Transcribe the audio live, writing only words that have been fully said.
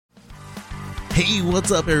Hey, what's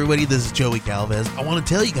up, everybody? This is Joey Galvez. I want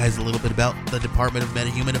to tell you guys a little bit about the Department of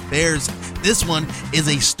Meta-Human Affairs. This one is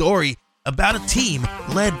a story about a team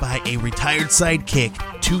led by a retired sidekick,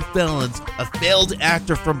 2 felons, a failed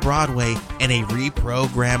actor from Broadway, and a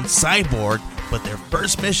reprogrammed cyborg. But their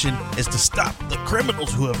first mission is to stop the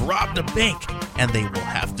criminals who have robbed a bank, and they will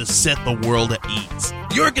have to set the world at ease.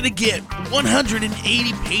 You're going to get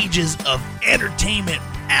 180 pages of entertainment,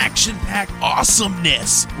 action-packed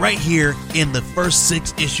awesomeness right here in the first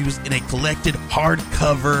 6 issues in a collected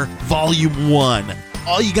hardcover volume 1.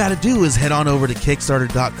 All you got to do is head on over to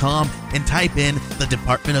Kickstarter.com and type in the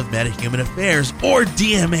Department of Meta-Human Affairs or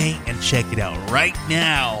DMA and check it out right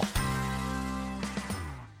now.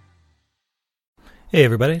 Hey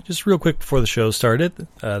everybody, just real quick before the show started,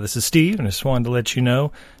 this is Steve, and I just wanted to let you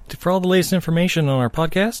know, for all the latest information on our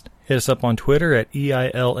podcast, hit us up on Twitter at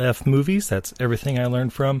EILF Movies, that's everything I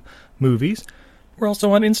learned from movies. We're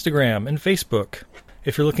also on Instagram and Facebook.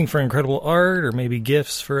 If you're looking for incredible art, or maybe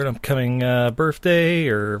gifts for an upcoming birthday,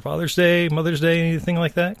 or Father's Day, Mother's Day, anything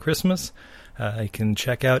like that, Christmas, you can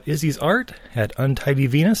check out Izzy's art at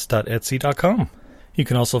untidyvenus.etsy.com. You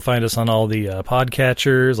can also find us on all the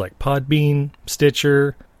podcatchers like Podbean,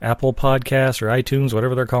 Stitcher, Apple Podcasts, or iTunes,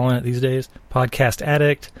 whatever they're calling it these days. Podcast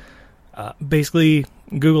Addict. Basically,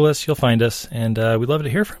 Google us, you'll find us, and we'd love to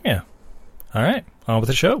hear from you. All right, on with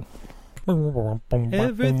the show.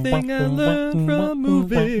 Everything I learned from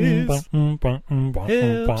movies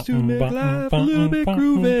helps to make life a little bit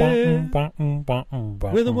groovy.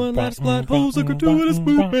 With a one-liner plot holes and gratuitous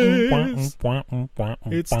movies,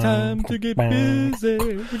 it's time to get busy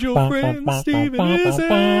with your friend Steve and Izzy.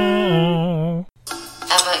 Eva,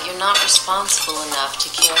 you're not responsible enough to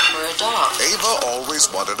care for a dog. Ava always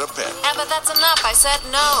wanted a pet. Eva, that's enough. I said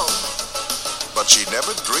no. But she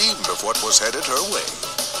never dreamed of what was headed her way.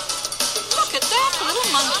 Look at that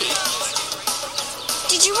little monkey.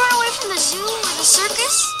 Did you run away from the zoo or the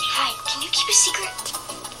circus? Hi, can you keep a secret?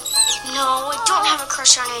 No, I don't have a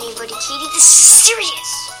crush on anybody, Katie. This is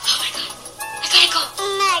serious. Oh my god. I gotta go.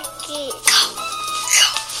 Maggie. Go.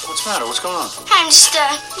 What's the matter? What's going on? I'm just,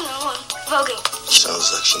 voguing.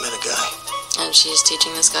 Sounds like she met a guy. And she's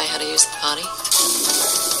teaching this guy how to use the potty?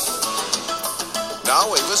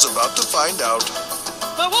 Now Ava's about to find out.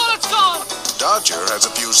 My wallet's gone! Dodger has a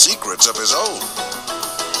few secrets of his own.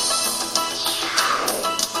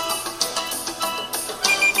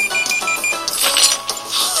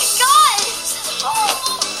 Oh my god! This is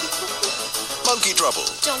horrible! Monkey Trouble.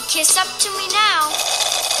 Don't kiss up to me now.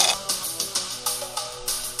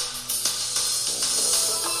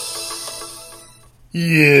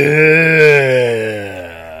 Yeah!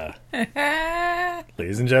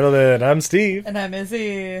 Ladies and gentlemen, I'm Steve. And I'm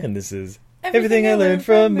Izzy. And this is Everything I Learned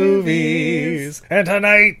from Movies. And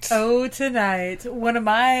tonight... Tonight, one of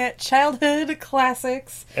my childhood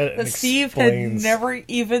classics that Steve had never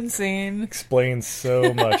even seen. Explains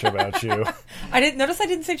so much about you. I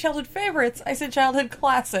didn't say childhood favorites. I said childhood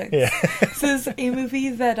classics. Yeah. This is a movie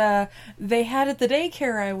that they had at the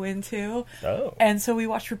daycare I went to. Oh. And so we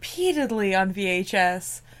watched repeatedly on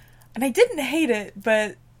VHS. And I didn't hate it,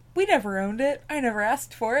 but we never owned it. I never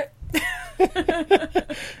asked for it.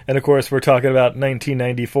 And of course, we're talking about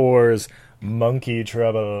 1994's Monkey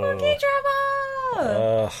Trouble. Monkey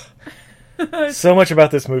Trouble! So much about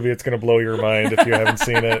this movie, it's going to blow your mind if you haven't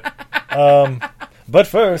seen it. But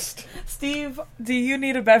first... Steve, do you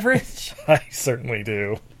need a beverage? I certainly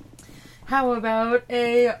do. How about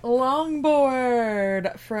a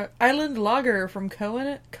longboard from Island Lager from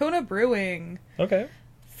Kona Brewing? Okay.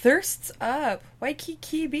 Thirsts Up.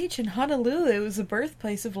 Waikiki Beach in Honolulu is the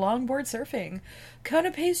birthplace of longboard surfing. Kona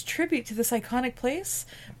pays tribute to this iconic place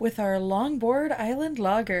with our Longboard Island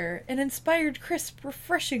Lager, an inspired, crisp,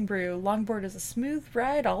 refreshing brew. Longboard is a smooth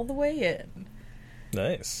ride all the way in.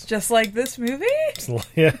 Nice. Just like this movie?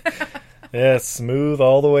 Yeah. Yeah, smooth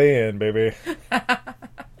all the way in, baby.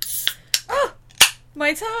 Oh,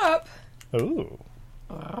 my top. Ooh.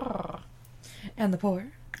 And the pour.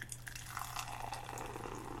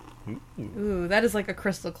 Ooh, that is like a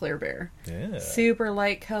crystal clear beer. Yeah. Super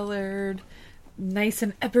light colored, nice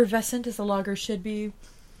and effervescent as a lager should be.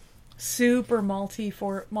 Super malt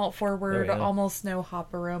forward, Oh, yeah. almost no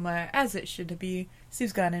hop aroma, as it should be.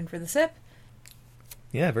 Steve's gone in for the sip.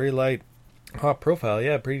 Yeah, very light hop profile.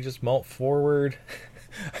 Yeah, pretty just malt forward.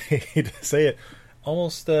 I hate to say it.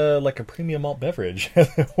 Almost like a premium malt beverage.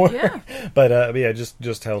 Yeah. But yeah,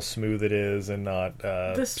 just how smooth it is and not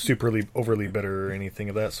superly overly bitter or anything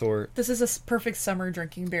of that sort. This is a perfect summer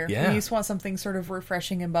drinking beer. Yeah. You just want something sort of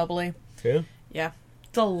refreshing and bubbly. Yeah. Yeah.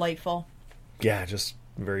 Delightful. Yeah, just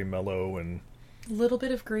very mellow and A little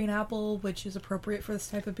bit of green apple, which is appropriate for this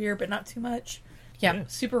type of beer, but not too much. Yeah.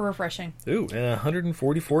 Super refreshing. Ooh, and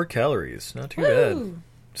 144 calories. Not too Woo! bad.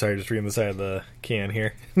 Sorry, just reading the side of the can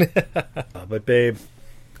here. But babe,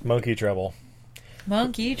 Monkey Trouble.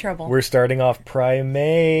 Monkey Trouble. We're starting off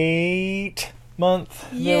Primate Month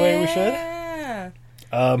the way we should.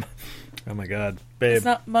 Oh my god, babe. It's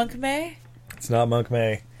not Monk May? It's not Monk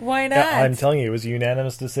May. Why not? Yeah, I'm telling you, it was a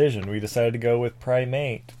unanimous decision. We decided to go with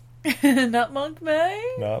Primate. Not Monk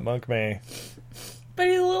May? Not Monk May. But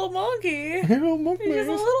he's a little monkey. Little Monk He's May.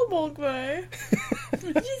 a little Monk May. He's a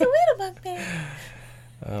little Monk May.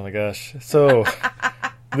 Oh my gosh. So,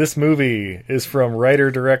 this movie is from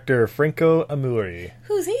writer-director Franco Amuri.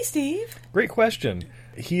 Who's he, Steve? Great question.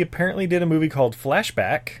 He apparently did a movie called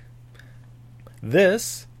Flashback,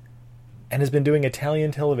 this, and has been doing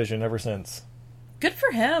Italian television ever since. Good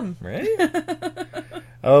for him. Right?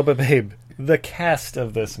 Oh, but babe, the cast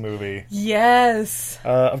of this movie. Yes.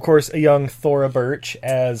 Of course, a young Thora Birch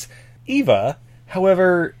as Eva.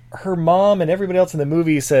 However, her mom and everybody else in the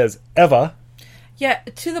movie says Eva. Yeah,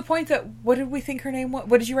 to the point that, what did we think her name was?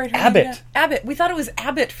 What did you write her Abbott. name down? Abbott. We thought it was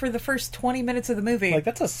Abbott for the first 20 minutes of the movie. Like,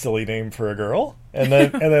 that's a silly name for a girl. And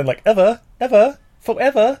then like, Eva,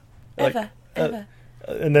 forever. Like, Eva.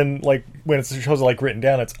 And then, like, when it shows it, like, written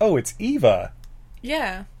down, it's Eva.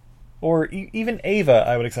 Yeah. Or even Ava,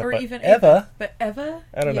 I would accept. Or but even Eva. But Eva?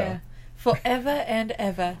 I don't know. Forever and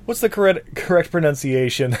ever. What's the correct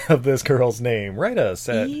pronunciation of this girl's name? Write us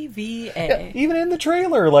at... EVA. Yeah, even in the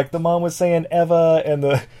trailer, like, the mom was saying Eva, and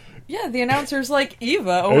the... Yeah, the announcer's like,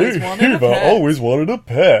 Eva always wanted a Eva pet. always wanted a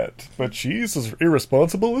pet, but she's as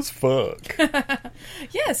irresponsible as fuck.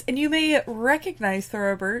 Yes, and you may recognize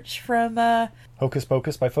Thora Birch from, Hocus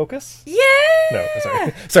Pocus by Focus? Yeah! No,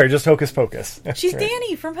 sorry. Sorry, just Hocus Pocus. She's Right.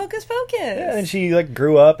 Danny from Hocus Pocus. Yeah, and she, like,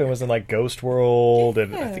 grew up and was in, like, Ghost World,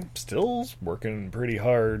 and Yeah. I think still's working pretty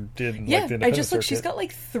hard in, Yeah, like, the I independent just looked. She's circuit. got,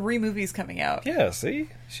 like, 3 movies coming out. Yeah, see?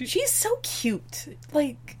 She's so cute.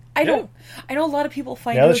 Like, I know a lot of people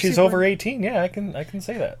find Now her that she's super, over 18, yeah, I can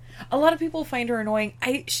say that. A lot of people find her annoying.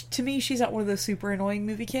 To me, she's not one of those super annoying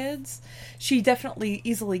movie kids. She definitely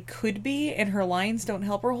easily could be, and her lines don't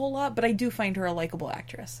help her a whole lot, but I do find her a likable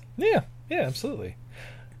actress. Yeah, absolutely.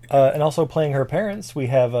 And also playing her parents, we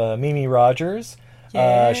have Mimi Rogers.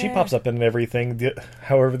 Yeah. She pops up in everything.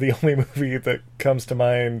 However, the only movie that comes to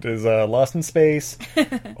mind is Lost in Space,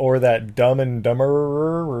 or that Dumb and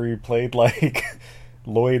Dumber, where he played, like...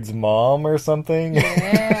 Lloyd's mom or something.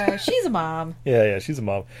 Yeah, she's a mom. Yeah, she's a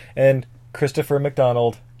mom. And Christopher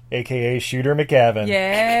McDonald, a.k.a. Shooter McGavin.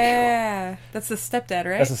 Yeah. That's the stepdad,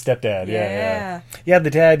 right? That's the stepdad, Yeah. Yeah, the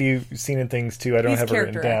dad you've seen in things too. I don't He's have it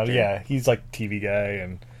written character down. actor. Yeah, he's like TV guy,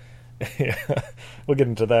 and yeah, we'll get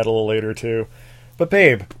into that a little later too. But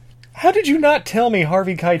babe, how did you not tell me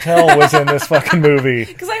Harvey Keitel was in this fucking movie?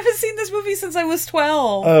 Because I haven't seen this movie since I was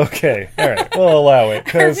 12. Okay, alright, we'll allow it.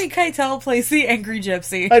 'Cause Harvey Keitel plays the angry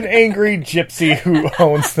gypsy. an angry gypsy who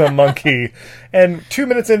owns the monkey. And 2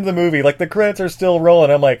 minutes into the movie, like, the credits are still rolling.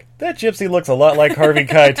 I'm like, that gypsy looks a lot like Harvey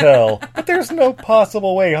Keitel. But there's no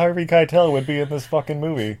possible way Harvey Keitel would be in this fucking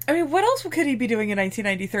movie. I mean, what else could he be doing in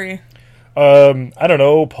 1993? I don't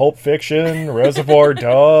know, Pulp Fiction, Reservoir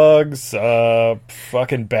Dogs,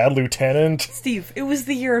 fucking Bad Lieutenant. Steve, it was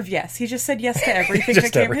the year of yes. He just said yes to everything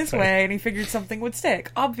Just that came his everything. way, and he figured something would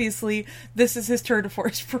stick. Obviously, this is his tour de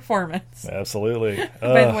force performance. Absolutely.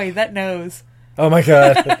 By the way, that nose. Oh my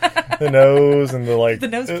god. The nose and the, like... The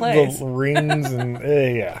nose plays. The rings and...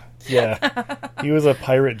 yeah. He was a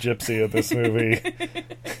pirate gypsy of this movie.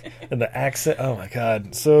 And the accent... Oh my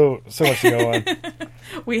god. So much to go on.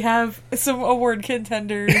 We have some award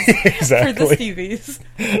contenders Exactly. for the Stevies.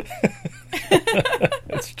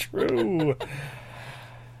 That's true.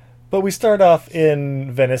 But we start off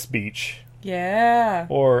in Venice Beach. Yeah.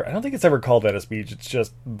 Or, I don't think it's ever called Venice Beach. It's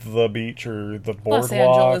just the beach or the boardwalk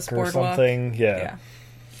Angeles or boardwalk. something. Yeah.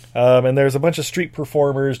 And there's a bunch of street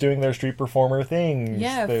performers doing their street performer things.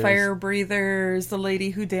 Yeah, There's- fire breathers, the lady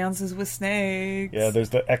who dances with snakes. Yeah, there's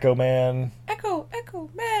the Echo Man. Echo,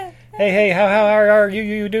 man. Hey, how are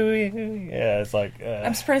you doing? Yeah, it's like...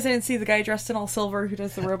 I'm surprised I didn't see the guy dressed in all silver who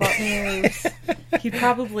does the robot moves. He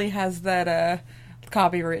probably has that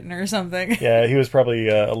copywritten or something. Yeah, he was probably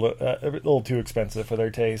a little too expensive for their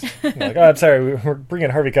taste. Like, I'm sorry, we're bringing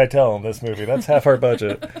Harvey Keitel in this movie. That's half our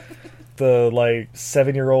budget. The, like,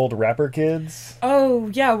 7-year-old rapper kids. Oh,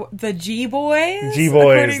 yeah, the G-Boys? G-Boys,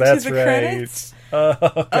 according that's to the right. Credits. Oh,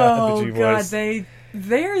 God, Oh, the God, G-Boys.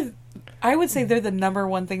 they're... I would say they're the number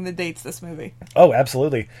one thing that dates this movie. Oh,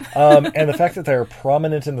 absolutely. And the fact that they're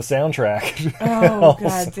prominent in the soundtrack. Oh,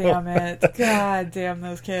 god damn it. God damn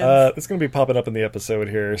those kids. It's going to be popping up in the episode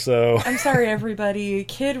here, so... I'm sorry, everybody.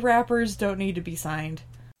 Kid rappers don't need to be signed.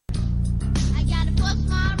 I gotta bust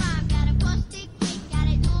my rhyme, gotta bust it quick,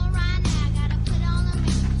 gotta do it right now, gotta put it on the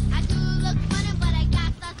mix. I do look funny, but I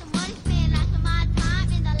got lots of money, spend lots of my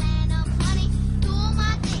time in the land of money. Doing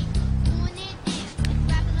my thing, doing it damn.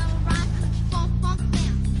 Rapping on a rhyme, funk, funk,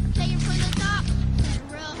 bam. Playing from the top, set it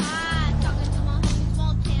real high. Talking to my homies,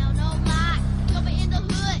 won't tell no lie. Jumping in the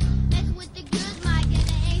hood, messing with the goods, Mike, and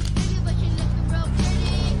they ain't pretty, but you looking real pretty.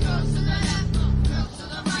 Girls to the left, girls to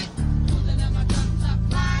the right, moving at my drop top,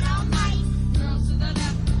 ride all night. Girls to the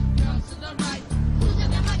left, girls to the right,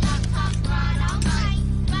 moving at my drop top, ride all night.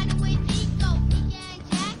 Riding with Nico, Mika, and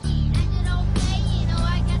Jackie, Angelo, Pay, you know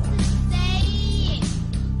I got to say it.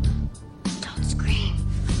 Don't scream.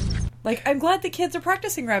 Like, I'm glad the kids are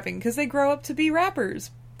practicing rapping because they grow up to be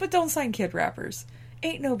rappers. But don't sign kid rappers.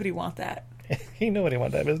 Ain't nobody want that. Ain't nobody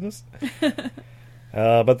want that business.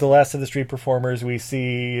 But the last of the street performers we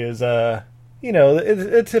see is, a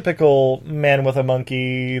typical man with a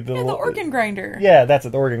monkey. The organ grinder. Yeah, that's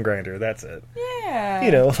it. The organ grinder. That's it.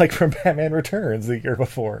 Yeah. Like from Batman Returns the year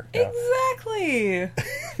before. Yeah. Exactly.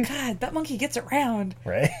 God, that monkey gets around.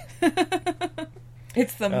 Right?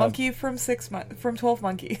 It's the monkey from 12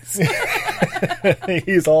 Monkeys.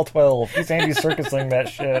 He's all 12. He's Andy Serkising that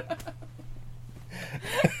shit.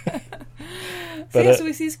 So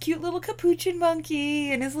we see his cute little capuchin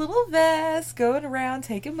monkey in his little vest going around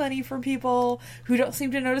taking money from people who don't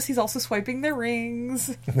seem to notice he's also swiping their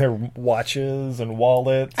rings. Their watches and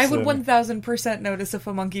wallets. I would 1000% notice if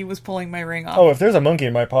a monkey was pulling my ring off. Oh, if there's a monkey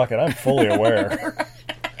in my pocket, I'm fully aware.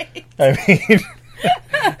 Right. I mean...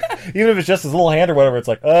 Even if it's just his little hand or whatever, it's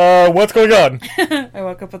like, what's going on? I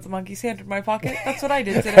woke up with the monkey's hand in my pocket. That's what I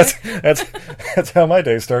did today. that's how my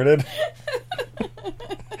day started.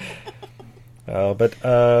 But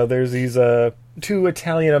there's these two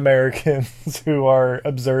Italian Americans who are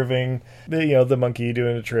observing the monkey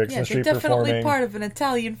doing the tricks and street performing. They're definitely part of an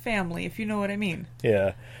Italian family, if you know what I mean.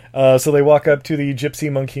 Yeah. So they walk up to the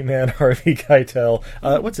gypsy monkey man, Harvey Keitel.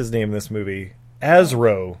 What's his name in this movie?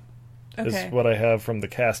 Azro. Okay. Is what I have from the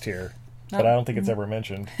cast here. But I don't think it's ever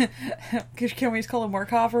mentioned. Can we just call him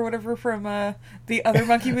Markov or whatever from the other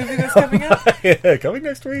monkey movie that's coming up? Yeah, coming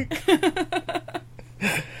next week.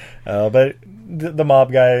 But the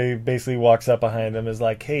mob guy basically walks up behind them, is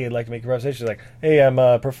like, "Hey, I'd like to make a presentation." He's like, "Hey,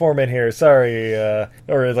 I'm performing here. Sorry," or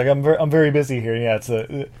it's like, "I'm very busy here." Yeah, it's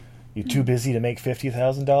you too busy to make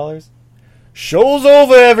 $50,000? Show's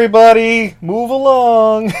over, everybody. Move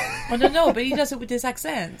along. Oh, no, but he does it with his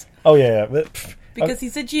accent. Oh yeah, because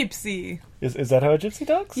he's a gypsy. Is that how a gypsy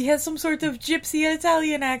talks? He has some sort of gypsy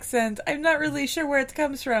Italian accent. I'm not really sure where it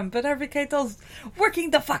comes from, but Harvey Keitel's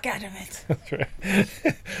working the fuck out of it. That's right.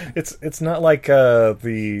 It's not like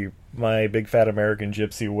my Big Fat American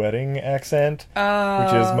Gypsy Wedding accent,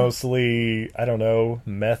 which is mostly, I don't know,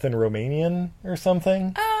 meth and Romanian or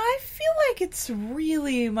something. I feel like it's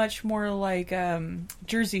really much more like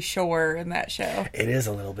Jersey Shore in that show. It is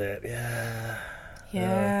a little bit, yeah.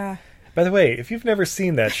 Yeah. By the way, if you've never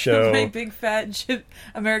seen that show... My Big Fat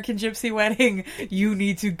American Gypsy Wedding, you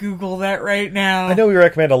need to Google that right now. I know we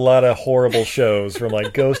recommend a lot of horrible shows from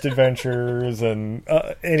like Ghost Adventures and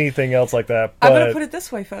anything else like that, but... I'm going to put it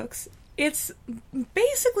this way, folks. It's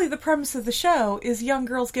basically the premise of the show is young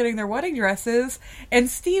girls getting their wedding dresses, and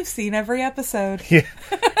Steve's seen every episode. Yeah,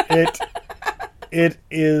 it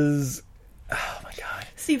is... Oh my god.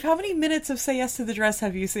 Steve, how many minutes of Say Yes to the Dress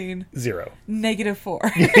have you seen? 0.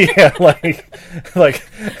 -4. Yeah, like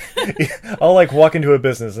I'll like walk into a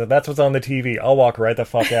business and that's what's on the TV. I'll walk right the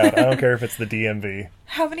fuck out. I don't care if it's the DMV.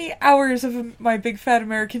 How many hours of My Big Fat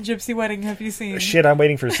American Gypsy Wedding have you seen? Shit, I'm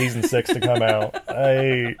waiting for season 6 to come out.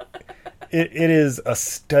 It is a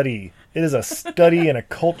study. It is a study in a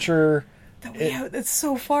culture. It's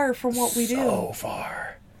so far from what we do. So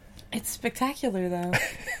far. It's spectacular, though.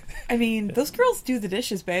 I mean, those girls do the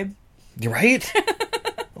dishes, babe. You're right?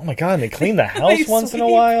 Oh my god, and they clean the house once in a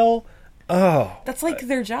while? Oh. That's like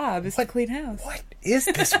their job, is to clean house. What is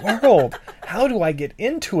this world? How do I get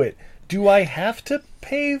into it? Do I have to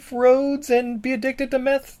pave roads and be addicted to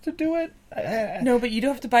meth to do it? No, but you do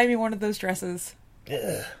have to buy me one of those dresses.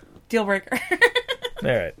 Ugh. Deal breaker.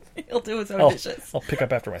 Alright. He'll do his own dishes. I'll pick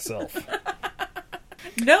up after myself.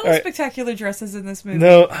 No spectacular dresses in this movie.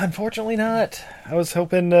 No, unfortunately not. I was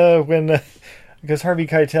hoping because Harvey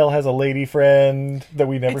Keitel has a lady friend that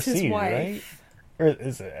we never see, wife. right? or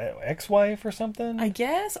is it ex-wife or something? I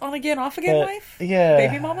guess on again, off again wife. Yeah,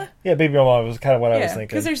 baby mama. Yeah, baby mama was kind of what I was Yeah, thinking.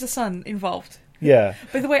 because there's a son involved. Yeah.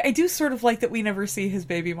 By the way, I do sort of like that we never see his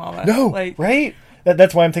baby mama. No, like, right?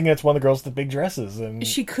 That's why I'm thinking it's one of the girls with the big dresses. And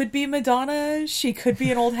she could be Madonna. She could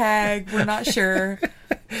be an old hag. We're not sure.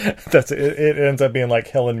 that's it. It ends up being like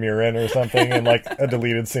Helen Mirren or something in like a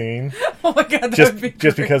deleted scene. Oh my god, that Just would be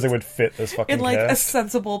just great. because it would fit this fucking In like a cast.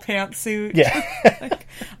 sensible pantsuit. Yeah. Like,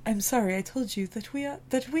 I'm sorry, I told you that we are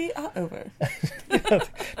over.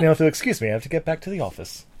 Now, if you'll excuse me, I have to get back to the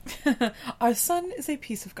office. Our son is a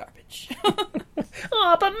piece of garbage.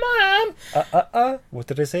 Oh, but Mom! What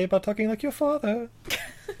did I say about talking like your father?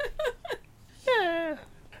 Yeah.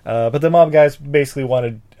 But the mob guys basically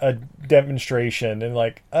wanted a demonstration, and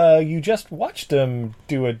like, you just watched them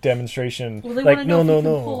do a demonstration. Well, they like, want to know no, if you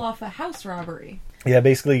no, can pull no. off a house robbery. Yeah,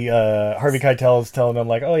 basically, Harvey Keitel is telling them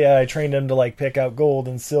like, oh yeah, I trained him to like pick out gold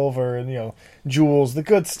and silver and jewels, the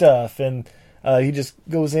good stuff, and he just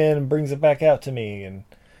goes in and brings it back out to me, and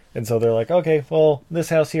so they're like, okay, well, this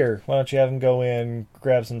house here, why don't you have him go in,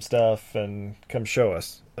 grab some stuff, and come show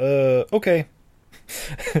us? Okay.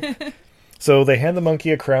 So they hand the monkey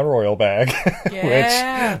a Crown Royal bag,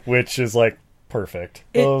 Yeah. which is like perfect.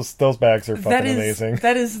 Those bags are fucking amazing.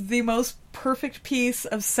 That is the most perfect piece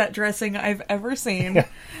of set dressing I've ever seen.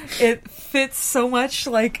 It fits so much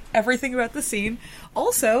like everything about the scene.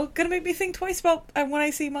 Also, gonna make me think twice about when I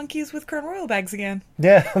see monkeys with Crown Royal bags again.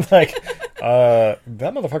 Yeah, like, that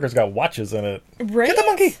motherfucker's got watches in it. Right? Get the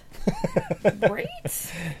monkey!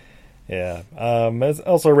 Right? Yeah.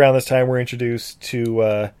 Also around this time, we're introduced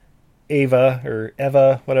to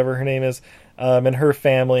Eva, whatever her name is, and her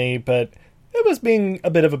family, but it was being a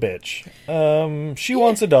bit of a bitch. She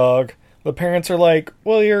wants a dog. The parents are like,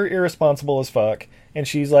 well, you're irresponsible as fuck. And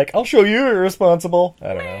she's like, I'll show you irresponsible. I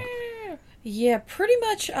don't know. Yeah, pretty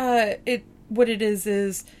much what it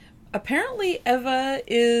is apparently Eva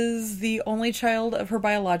is the only child of her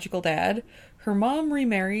biological dad. Her mom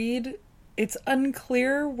remarried. It's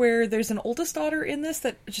unclear where there's an oldest daughter in this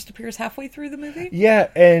that just appears halfway through the movie. Yeah,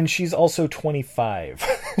 and she's also 25.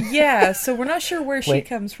 Yeah, so we're not sure where she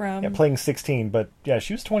comes from. Yeah, playing 16, but yeah,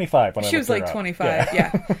 she was 25 when I She was looked her like up. 25,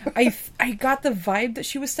 yeah. I got the vibe that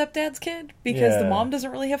she was stepdad's kid because the Yeah. mom doesn't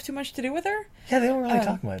really have too much to do with her. Yeah, they don't really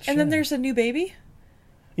talk much. And then there's a new baby.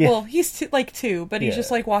 Yeah. Well, he's two, but he's Yeah. just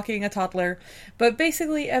like walking a toddler. But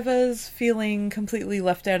basically, Eva's feeling completely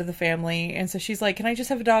left out of the family, and so she's like, "Can I just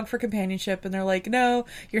have a dog for companionship?" And they're like, "No,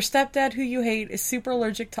 your stepdad, who you hate, is super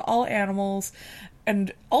allergic to all animals."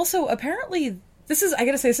 And also, apparently, this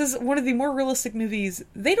is one of the more realistic movies.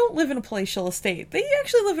 They don't live in a palatial estate. They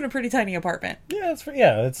actually live in a pretty tiny apartment. Yeah,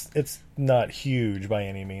 it's not huge by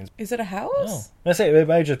any means. Is it a house? Oh. I say it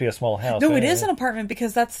might just be a small house. No, it anyway. is an apartment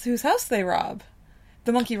because that's whose house they rob.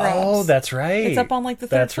 The monkey robs. Oh, that's right. It's up on like the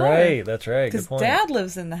third floor. That's right. Good Because point. Dad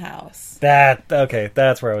lives in the house.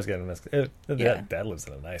 That's where I was getting this. Yeah. Dad lives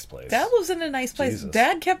in a nice place. Dad lives in a nice place. Jesus.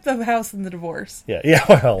 Dad kept the house in the divorce. Yeah,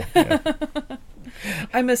 well, yeah.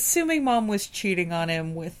 I'm assuming Mom was cheating on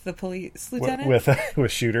him with the police lieutenant.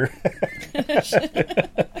 with Shooter. I'm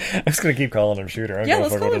just gonna keep calling him Shooter. I don't Yeah, give a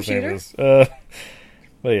let's fuck call what him his name Shooter. is.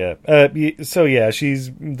 But yeah, so yeah, she's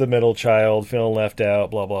the middle child, feeling left out.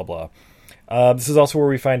 Blah blah blah. This is also where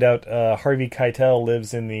we find out Harvey Keitel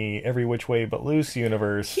lives in the Every Which Way But Loose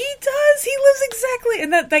universe. He does. He lives exactly,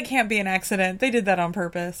 and that can't be an accident. They did that on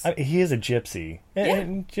purpose. He is a gypsy, Yeah.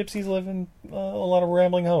 and gypsies live in a lot of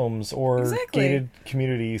rambling homes or Exactly. gated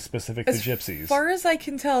communities specific As to gypsies. far as I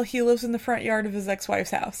can tell, he lives in the front yard of his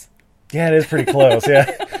ex-wife's house. Yeah, it is pretty close.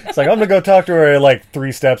 Yeah, it's like I'm gonna go talk to her. Like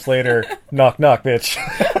 3 steps later, knock knock, bitch.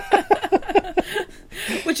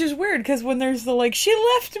 Which is weird, because when there's the, like, she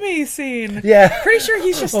left me scene. Yeah. Pretty sure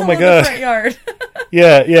he's just Oh still my in God. the front yard.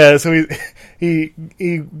 Yeah. So he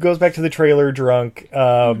goes back to the trailer drunk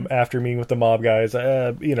after meeting with the mob guys.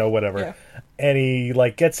 Whatever. Yeah. And he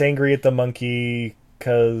like gets angry at the monkey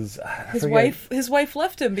because His wife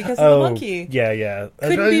left him because of the monkey. Yeah.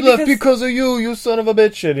 Couldn't I be left because- because of you son of a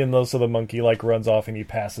bitch. And so the monkey like runs off and he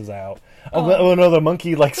passes out. Oh no, the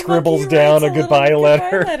monkey like The scribbles monkey down writes a goodbye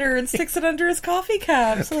letter. and sticks it under his coffee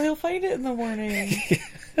cup so he'll find it in the morning.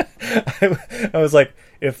 I was like,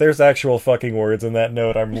 if there's actual fucking words in that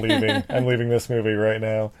note, I'm leaving. I'm leaving this movie right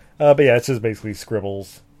now. But yeah, it's just basically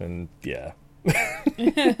scribbles, and yeah.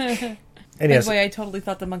 And By yes, the way, I totally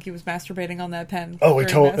thought the monkey was masturbating on that pen. oh, we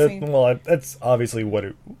during that scene. well, that's obviously what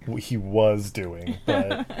he was doing,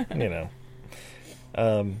 but yeah.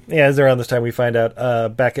 As around this time, we find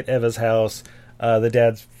out back at Eva's house, the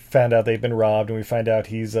dad's found out they've been robbed, and we find out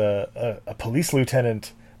he's a police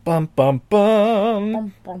lieutenant. Bum bum bum.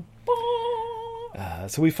 Bum, bum, bum.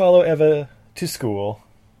 So we follow Eva to school.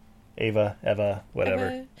 Eva, whatever.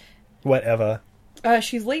 Eva. Whatever.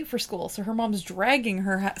 She's late for school, so her mom's dragging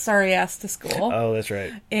her sorry ass to school. Oh, that's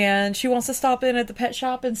right. And she wants to stop in at the pet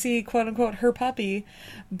shop and see, quote-unquote, her puppy.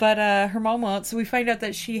 But her mom won't, so we find out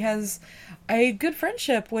that she has a good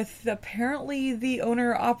friendship with apparently the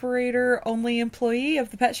owner-operator, only employee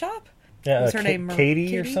of the pet shop. Yeah, What's her name?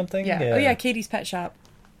 Katie or something? Yeah. Oh, yeah, Katie's Pet Shop.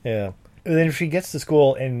 Yeah. And then she gets to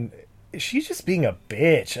school, and she's just being a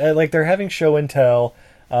bitch. Like, they're having show and tell,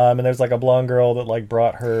 and there's, like, a blonde girl that, like,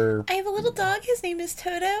 brought her... I have a little dog. His name is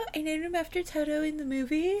Toto. I named him after Toto in the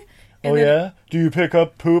movie. And yeah? Do you pick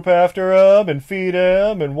up poop after him and feed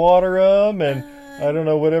him and water him and, I don't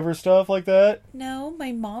know, whatever stuff like that? No,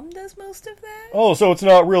 my mom does most of that. Oh, so it's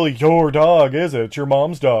not really your dog, is it? It's your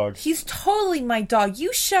mom's dog. He's totally my dog.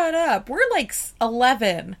 You shut up. We're like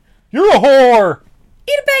 11. You're a whore!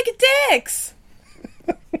 Eat a bag of dicks!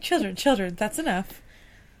 Children, that's enough.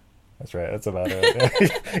 That's right, that's about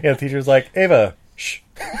it. Yeah, the teacher's like, Ava, shh.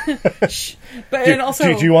 Shh. But and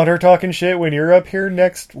also, do you want her talking shit when you're up here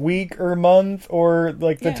next week or month, or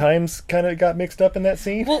like the Yeah. times kind of got mixed up in that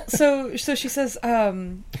scene? well, so she says,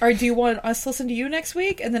 or do you want us to listen to you next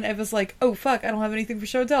week? And then Eva's like, oh fuck, I don't have anything for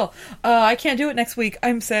show and tell. I can't do it next week.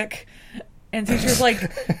 I'm sick. And teacher's like,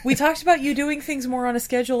 we talked about you doing things more on a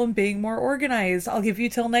schedule and being more organized. I'll give you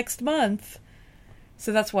till next month.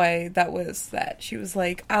 So that's why that was that. She was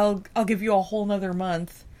like, I'll give you a whole nother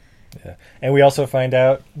month. Yeah. And we also find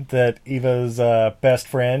out that Eva's best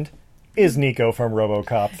friend is Nico from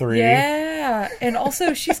RoboCop 3. Yeah, and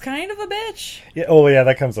also she's kind of a bitch. Yeah. Oh, yeah,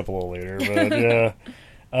 that comes up a little later, but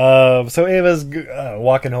yeah. So Ava's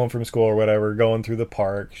walking home from school or whatever, going through the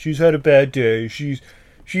park. She's had a bad day. She's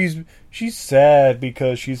sad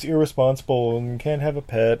because she's irresponsible and can't have a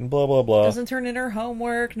pet and blah blah blah. Doesn't turn in her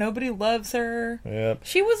homework. Nobody loves her. Yep.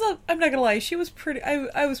 She was I'm not gonna lie. She was pretty.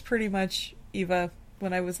 I was pretty much Eva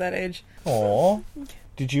when I was that age. Aw.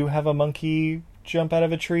 Did you have a monkey jump out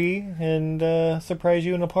of a tree and surprise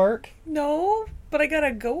you in a park? No, but I got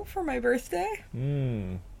a goat for my birthday.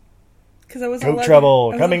 Because I was Goat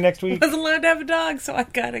trouble coming next week. I wasn't allowed to have a dog, so I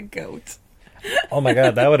got a goat. Oh my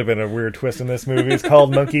god, that would have been a weird twist in this movie. It's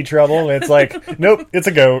called Monkey Trouble, and it's like, nope, it's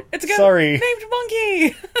a goat. It's a goat Sorry. named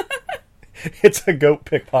Monkey. It's a goat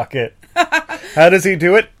pickpocket. How does he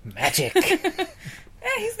do it? Magic.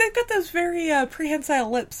 Yeah, they've got those very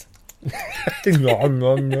prehensile lips. Nom,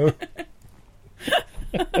 nom, nom.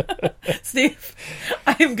 Steve,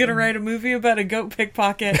 I am going to write a movie about a goat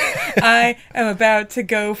pickpocket. I am about to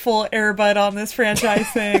go full Airbud on this franchise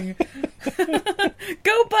thing.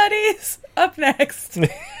 Go buddies! Up next.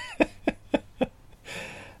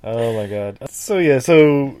 Oh my god. So yeah,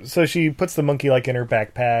 so she puts the monkey like in her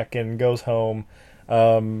backpack and goes home.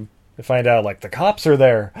 To find out like the cops are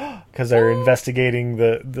there because they're investigating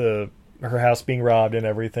her house being robbed and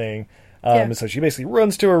everything. Yeah. So she basically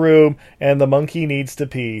runs to her room, and the monkey needs to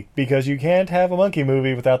pee, because you can't have a monkey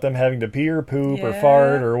movie without them having to pee or poop or Yeah.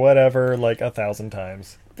 fart or whatever like 1,000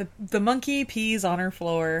 times. The monkey pees on her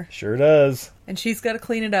floor, Sure does. and she's got to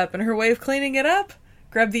clean it up. And her way of cleaning it up,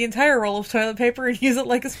 grab the entire roll of toilet paper and use it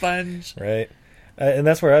like a sponge. Right. And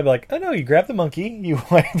that's where I'd be like, oh no, you grab the monkey, you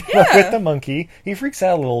wipe Yeah. with the monkey, he freaks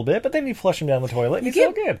out a little bit, but then you flush him down the toilet, and You he's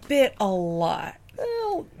so get good. bit a lot.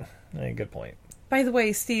 Well, good point. By the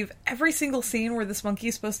way, Steve, every single scene where this monkey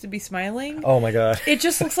is supposed to be smiling, Oh my god. it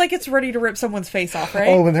just looks like it's ready to rip someone's face off, right?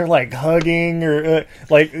 Oh, when they're like hugging or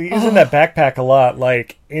like using that backpack a lot,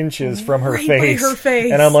 like inches from her Right by face. her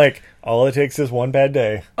face. And I'm like, all it takes is one bad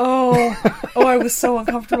day. Oh, I was so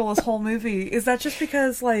uncomfortable this whole movie. Is that just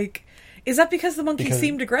because, like, is that because the monkey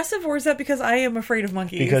seemed aggressive, or is that because I am afraid of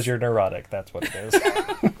monkeys? Because you're neurotic. That's what it is.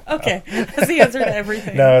 Okay, that's the answer to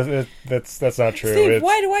everything. No, that's not true. Steve,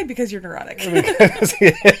 why do I? Because you're neurotic.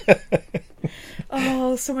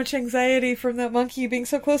 Oh, so much anxiety from that monkey being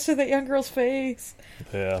so close to that young girl's face.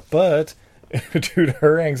 Yeah, but due to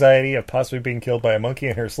her anxiety of possibly being killed by a monkey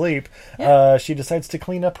in her sleep, she decides to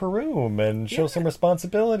clean up her room and show some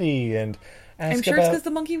responsibility and ask I'm sure about... it's because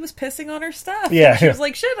the monkey was pissing on her stuff. Yeah. And she was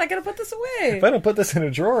like, shit, I gotta put this away. If I don't put this in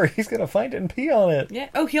a drawer, he's going to find it and pee on it. Yeah.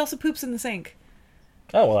 Oh, he also poops in the sink.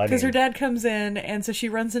 Oh, well, I Because mean... her dad comes in, and so she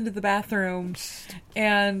runs into the bathroom,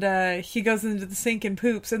 and he goes into the sink and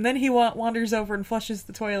poops, and then he wanders over and flushes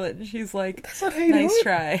the toilet, and she's like, not how you do nice it."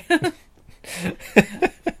 try.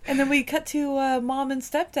 And then we cut to mom and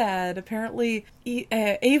stepdad. Apparently,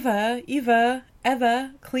 Eva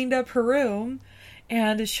cleaned up her room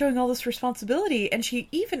and is showing all this responsibility, and she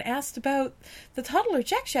even asked about the toddler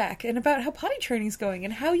Jack and about how potty training's going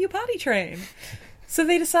and how you potty train. So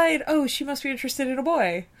they decide, oh, she must be interested in a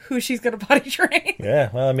boy who she's going to potty train. Yeah,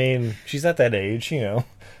 well, I mean, she's at that age, you know.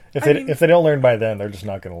 If they don't learn by then, they're just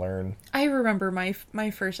not going to learn. I remember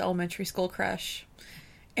my first elementary school crush.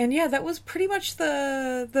 And yeah, that was pretty much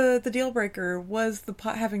the deal breaker, was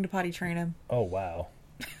having to potty train him. Oh, wow.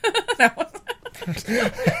 No.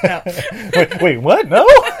 No. Wait, what? No?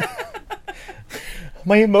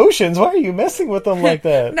 My emotions, why are you messing with them like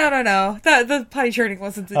that? No. The potty training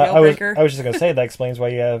wasn't the deal breaker. I was just going to say, that explains why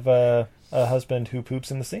you have a husband who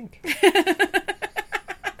poops in the sink.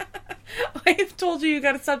 I've told you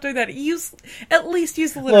got to stop doing that. At least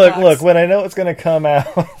use the litter box. Look, when I know it's going to come out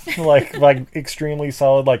like extremely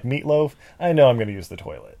solid, like meatloaf, I know I'm going to use the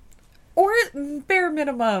toilet. Or bare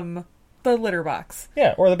minimum, the litter box.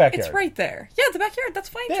 Yeah, or the backyard. It's right there. Yeah, the backyard, that's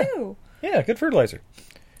fine too. Yeah, good fertilizer.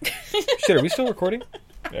 Shit, are we still recording?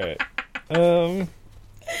 All right.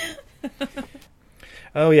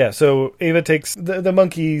 Oh yeah, so Ava takes the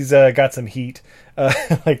monkeys got some heat.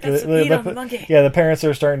 The monkey. Yeah, the parents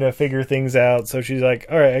are starting to figure things out. So she's like,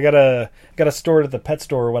 "All right, I gotta store it at the pet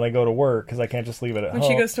store when I go to work because I can't just leave it at home." When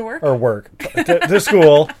she goes to work or work to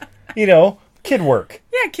school, kid work.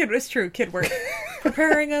 Yeah, it's true, kid work,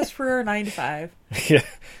 preparing us for our 9 to 5. Yeah,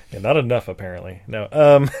 not enough apparently.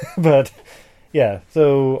 No, but. Yeah,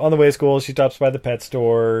 so on the way to school, she stops by the pet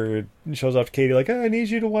store, shows off to Katie like, "Oh, I need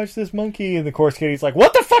you to watch this monkey." And of course, Katie's like,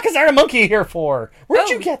 "What the fuck is there a monkey here for? Where'd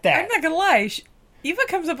you get that?" I'm not gonna lie. Eva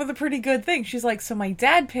comes up with a pretty good thing. She's like, "So my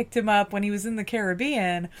dad picked him up when he was in the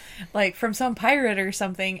Caribbean, like from some pirate or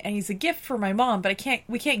something, and he's a gift for my mom, but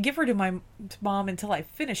we can't give her to my mom until I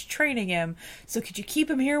finish training him. So could you keep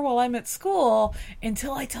him here while I'm at school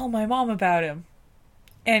until I tell my mom about him?"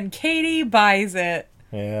 And Katie buys it.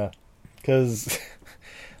 Yeah. Because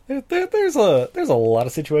there's a lot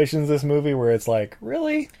of situations in this movie where it's like,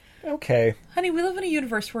 really? Okay. Honey, we live in a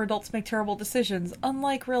universe where adults make terrible decisions,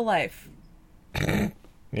 unlike real life.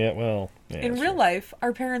 Yeah, well... Yeah, in real life,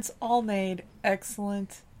 our parents all made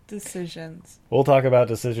excellent decisions. We'll talk about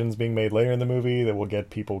decisions being made later in the movie that will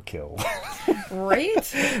get people killed.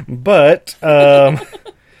 Right? But,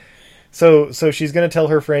 So she's going to tell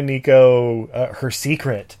her friend Nico her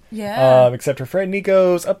secret. Yeah. Except her friend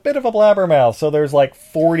Nico's a bit of a blabbermouth, so there's like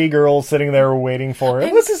 40 girls sitting there waiting for her.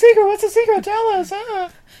 What's the secret? What's the secret? Tell us.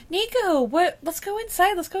 Nico, what? Let's go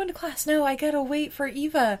inside. Let's go into class. No, I gotta wait for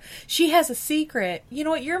Eva. She has a secret. You know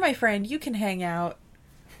what? You're my friend. You can hang out.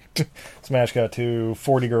 Smash cut to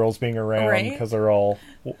 40 girls being around because they're all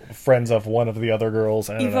friends of one of the other girls.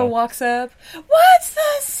 Eva walks up. What's the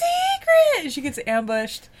secret? She gets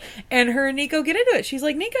ambushed, and her and Nico get into it. She's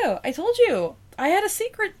like, "Nico, I told you I had a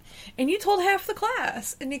secret, and you told half the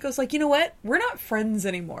class." And Nico's like, "You know what? We're not friends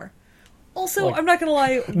anymore." Also, I'm not gonna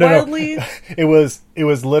lie, wildly. No. It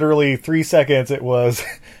was literally 3 seconds. It was,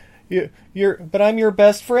 but I'm your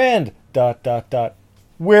best friend. ...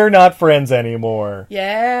 We're not friends anymore.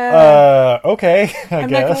 Yeah. Okay.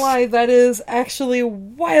 I'm not gonna lie, that is actually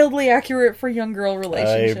wildly accurate for young girl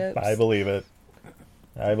relationships. I believe it.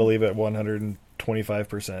 I believe it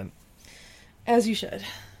 125%. As you should.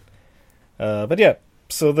 But yeah,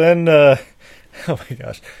 so then, oh my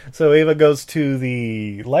gosh. So Ava goes to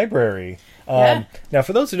the library. Now,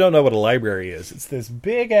 for those who don't know what a library is, it's this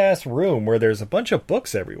big-ass room where there's a bunch of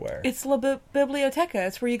books everywhere. It's La Biblioteca.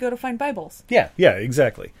 It's where you go to find Bibles. Yeah,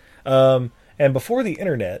 exactly. And before the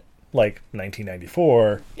internet, like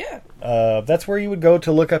 1994, that's where you would go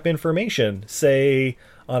to look up information, say,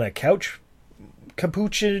 on a couch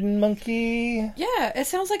capuchin monkey. Yeah, it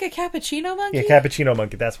sounds like a cappuccino monkey. Yeah, cappuccino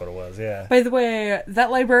monkey, that's what it was, yeah. By the way,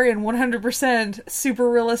 that librarian 100%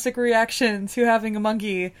 super realistic reaction to having a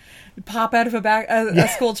monkey pop out of a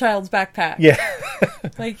school child's backpack. Yeah.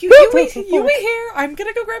 Like, you wait here. I'm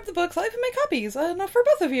gonna go grab the books. I'll even make copies. Not for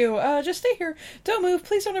both of you. Just stay here. Don't move.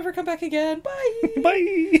 Please don't ever come back again. Bye.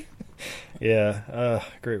 Bye. Yeah,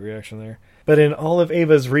 great reaction there. But in all of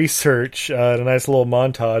Ava's research, a nice little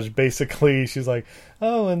montage, basically she's like,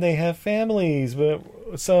 "Oh, and they have families, but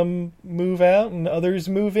some move out and others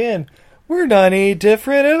move in. We're not any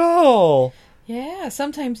different at all." Yeah,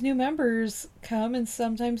 sometimes new members come and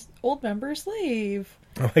sometimes old members leave.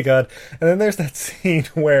 Oh my god. And then there's that scene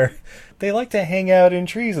where they like to hang out in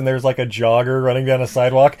trees and there's like a jogger running down a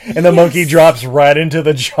sidewalk and the monkey drops right into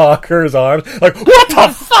the jogger's arms. Like, what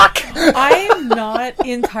the fuck? I'm not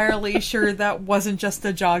entirely sure that wasn't just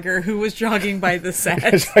a jogger who was jogging by the set.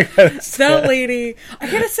 That lady,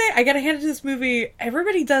 I gotta hand it to this movie,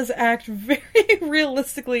 everybody does act very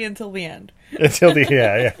realistically until the end.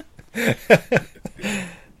 Yeah.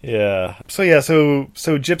 Yeah. So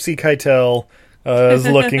Gypsy Keitel is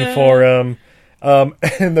looking for him.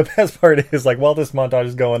 And the best part is, like, while this montage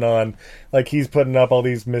is going on, like, he's putting up all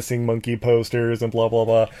these missing monkey posters and blah, blah,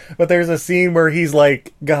 blah. But there's a scene where he's,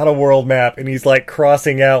 like, got a world map, and he's, like,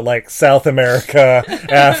 crossing out, like, South America,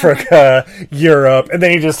 Africa, Europe, and then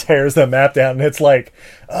he just tears the map down, and it's like,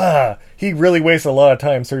 he really wastes a lot of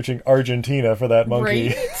time searching Argentina for that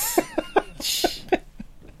monkey. Right?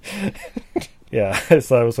 Yeah,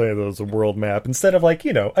 so I was saying that was a world map, instead of, like,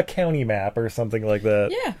 you know, a county map or something like that.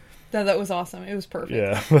 Yeah. No, that was awesome. It was perfect.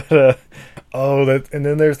 Yeah, but, and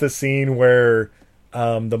then there's the scene where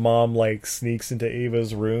the mom, like, sneaks into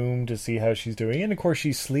Ava's room to see how she's doing, and of course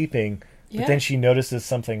she's sleeping, but then she notices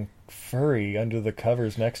something furry under the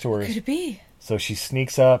covers next to her. What could it be? So she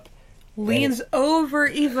sneaks up, Leans over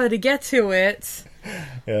Eva to get to it.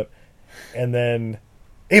 Yep, and then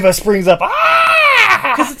Ava springs up,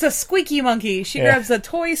 Because it's a squeaky monkey. She grabs a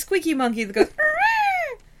toy squeaky monkey that goes,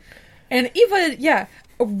 and Eva,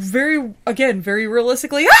 very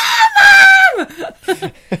realistically, Mom!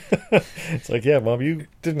 It's like, yeah, Mom, you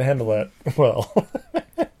didn't handle that well.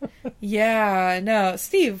 Yeah, no.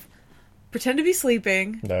 Steve, pretend to be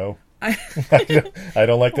sleeping. No. I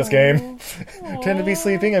don't like this game. Pretend to be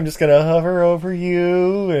sleeping. I'm just going to hover over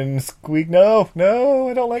you and squeak. No,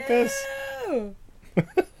 I don't like this. No.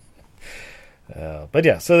 But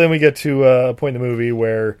yeah, so then we get to a point in the movie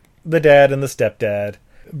where the dad and the stepdad,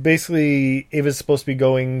 basically, Ava's supposed to be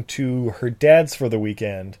going to her dad's for the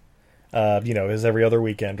weekend. As every other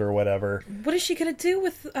weekend or whatever. What is she going to do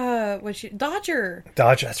with, Dodger?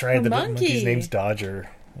 Dodger, that's right. The The monkey. monkey's name's Dodger.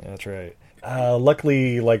 That's right.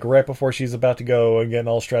 Luckily, like, right before she's about to go and getting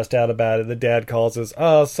all stressed out about it, the dad calls us,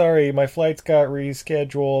 "Oh, sorry, my flight's got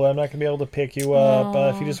rescheduled. I'm not going to be able to pick you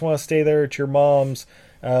up. If you just want to stay there at your mom's,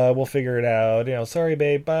 we'll figure it out. Sorry,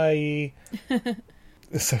 babe, bye."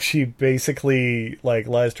 So she basically, like,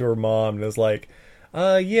 lies to her mom and is like,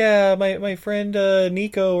 my friend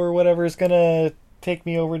Nico or whatever is going to take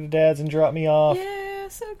me over to Dad's and drop me off. Yeah,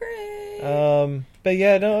 so great. But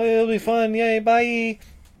yeah, no, it'll be fun. Yay, bye.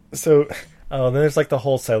 So, then there's, like, the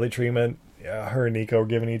whole silent treatment. Her and Nico are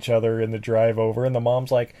giving each other in the drive over, and the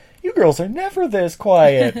mom's like, "You girls are never this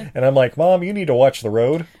quiet." And I'm like, "Mom, you need to watch the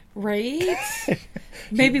road." Right?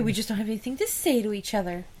 Maybe we just don't have anything to say to each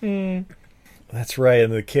other. That's right,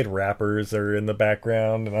 and the kid rappers are in the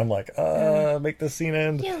background, and I'm like, make this scene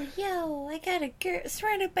end. Yo, I got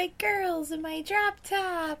surrounded by girls in my drop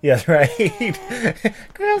top. Yeah, right.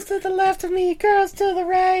 Girls to the left of me, girls to the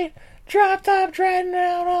right. Drop top driving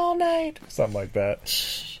around all night. Something like that.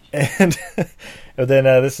 And then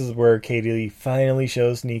this is where Katie finally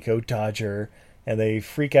shows Nico Dodger, and they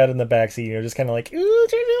freak out in the backseat, just kind of like, "Ooh,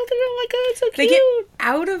 oh my God, it's so cute." They get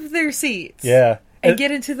out of their seats. Yeah. And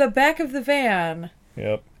get into the back of the van.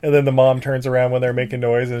 Yep. And then the mom turns around when they're making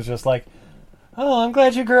noise and is just like, "Oh, I'm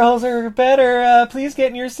glad you girls are better. Please get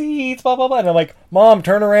in your seats, blah, blah, blah." And I'm like, "Mom,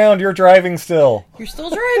 turn around. You're driving still." You're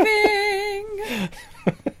still driving.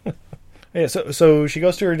 Yeah, so she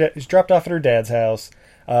goes to she's dropped off at her dad's house.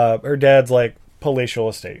 Her dad's, like, palatial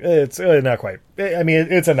estate. It's not quite. I mean,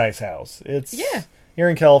 it's a nice house. It's here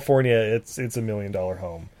in California. It's $1 million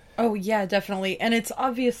home. Oh yeah, definitely, and it's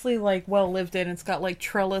obviously, like, well lived in. It's got, like,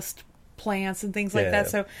 trellised plants and things like that.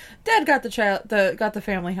 So, Dad got got the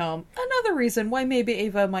family home. Another reason why maybe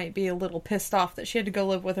Ava might be a little pissed off that she had to go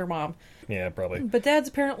live with her mom. Yeah, probably. But Dad's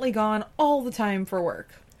apparently gone all the time for work.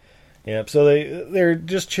 Yep. So they're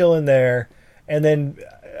just chilling there, and then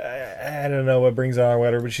I don't know what brings on or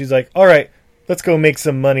whatever, but she's like, "All right, let's go make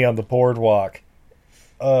some money on the boardwalk."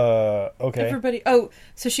 Okay. Everybody. Oh,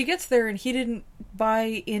 so she gets there and he didn't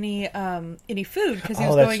buy any food because he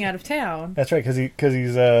was going out of town. That's right, because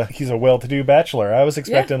he's a well-to-do bachelor. I was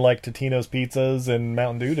expecting like Totino's pizzas and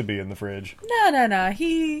Mountain Dew to be in the fridge. No.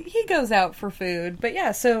 He goes out for food, but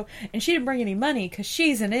yeah. So and she didn't bring any money because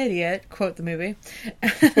she's an idiot. Quote the movie.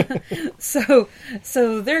 So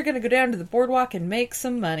they're gonna go down to the boardwalk and make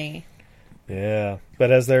some money. Yeah,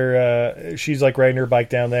 but as they're, she's like riding her bike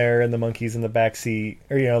down there, and the monkey's in the back seat,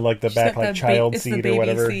 or like the back like child seat or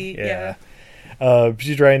whatever. Seat, yeah.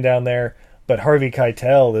 She's riding down there, but Harvey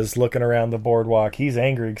Keitel is looking around the boardwalk. He's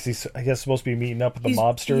angry because he's, I guess, supposed to be meeting up with the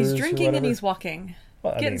mobsters. He's drinking or and he's walking,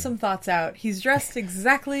 getting some thoughts out. He's dressed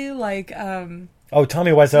exactly like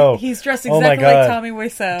Tommy Wiseau. He's dressed exactly like Tommy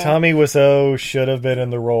Wiseau. Tommy Wiseau should have been in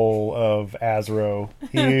the role of Azro.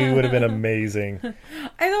 He would have been amazing.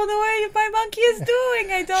 I don't know what my monkey is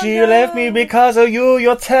doing. I don't know. She left me because of you.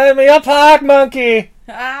 You'll tear me apart, monkey. It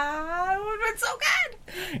would have been so good.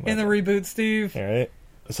 In the reboot, Steve. All right.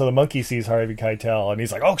 So the monkey sees Harvey Keitel, and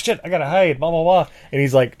he's like, "Oh, shit, I gotta hide, blah, blah, blah." And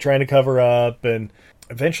he's, like, trying to cover up, and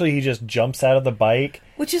Eventually, he just jumps out of the bike.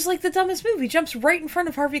 Which is like the dumbest move. He jumps right in front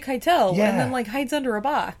of Harvey Keitel Yeah. and then like hides under a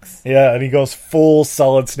box. Yeah, and he goes full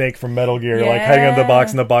Solid Snake from Metal Gear, like hiding under the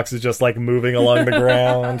box, and the box is just like moving along the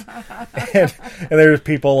ground. and there's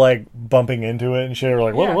people like bumping into it and shit. Are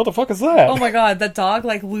like, what the fuck is that? Oh my god, that dog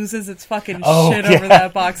like loses its fucking shit yeah. over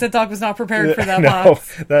that box. That dog was not prepared for that No,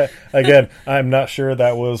 box. that again, I'm not sure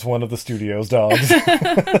that was one of the studio's dogs.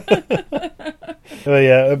 But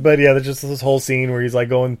yeah, there's just this whole scene where he's like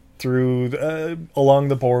going through along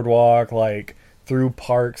the boardwalk, like through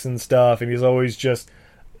parks and stuff, and he's always just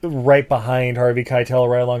right behind Harvey Keitel,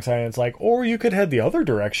 right alongside. And it's like, or you could head the other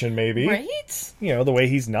direction, maybe. Right? You know, the way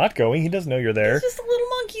he's not going, he doesn't know you're there. He's just a little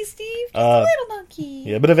monkey, Steve. Just a little monkey.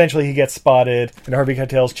 Yeah, but eventually he gets spotted, and Harvey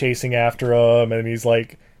Keitel's chasing after him, and he's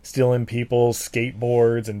like stealing people's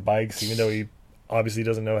skateboards and bikes, even though he obviously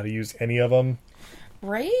doesn't know how to use any of them.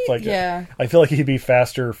 Right? Like, yeah. I feel like he'd be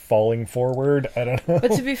faster falling forward. I don't know.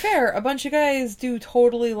 But to be fair, a bunch of guys do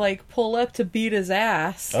totally like pull up to beat his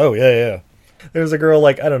ass. Oh, yeah. There's a girl,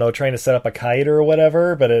 like, I don't know, trying to set up a kite or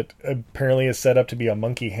whatever, but it apparently is set up to be a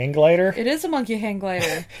monkey hang glider. It is a monkey hang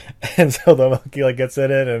glider. And so the monkey, like, gets in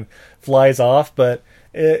it and flies off, but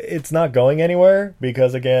it's not going anywhere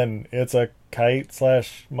because, again, it's a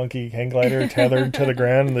kite/monkey hang glider tethered to the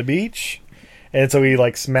ground on the beach. And so he,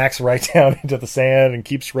 like, smacks right down into the sand and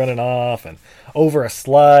keeps running off and over a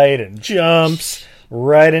slide and jumps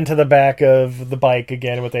right into the back of the bike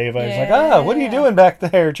again with Ava. And he's like, what are you doing back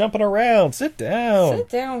there? Jumping around. Sit down. Sit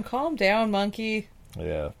down. Calm down, monkey.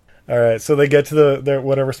 Yeah. All right, so they get to their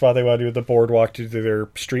whatever spot they want to do at the boardwalk to do their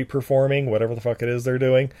street performing, whatever the fuck it is they're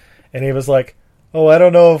doing. And Ava's like, oh, I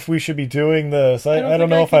don't know if we should be doing this. I don't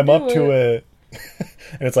know if I'm up to it.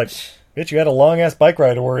 And it's like, bitch, you had a long-ass bike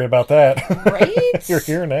ride to worry about that. Right? You're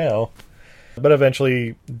here now. But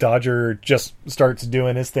eventually, Dodger just starts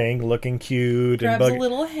doing his thing, looking cute. Grabs and a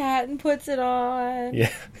little hat and puts it on.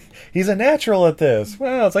 Yeah. He's a natural at this.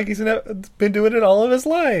 Wow, it's like he's been doing it all of his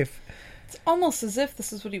life. It's almost as if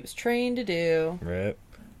this is what he was trained to do. Right.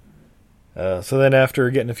 So then after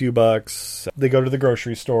getting a few bucks, they go to the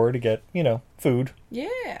grocery store to get, food.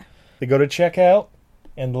 Yeah. They go to check out,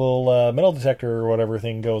 and the little metal detector or whatever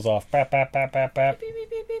thing goes off. Bap, bap, bap, bap, bap. Beep, beep,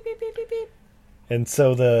 beep, beep, beep, beep, beep, beep. And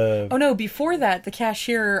so the... Oh no, before that, the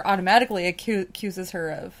cashier automatically accuses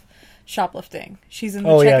her of shoplifting. She's in the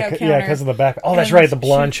checkout counter. Yeah, because of the backpack. Oh, that's right, the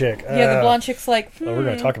blonde chick. Yeah, the blonde chick's like, we're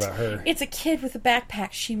going to talk about her. It's a kid with a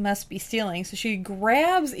backpack. She must be stealing. So she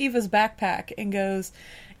grabs Eva's backpack and goes,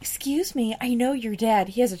 excuse me, I know your dad.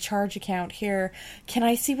 He has a charge account here. Can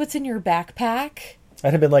I see what's in your backpack?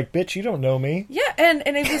 I'd have been like, bitch, you don't know me. Yeah, and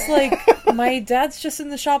it was like, my dad's just in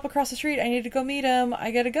the shop across the street. I need to go meet him. I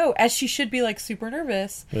gotta go. As she should be, like, super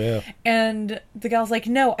nervous. Yeah. And the gal's like,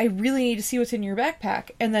 no, I really need to see what's in your backpack.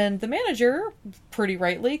 And then the manager, pretty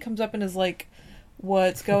rightly, comes up and is like,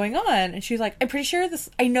 what's going on? And she's like, I'm pretty sure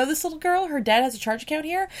I know this little girl. Her dad has a charge account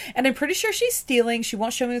here. And I'm pretty sure she's stealing. She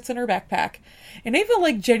won't show me what's in her backpack. And Ava,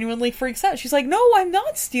 like, genuinely freaks out. She's like, no, I'm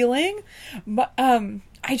not stealing. But,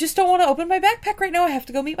 I just don't want to open my backpack right now. I have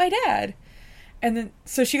to go meet my dad. And then,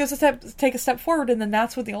 so she goes to take a step forward, and then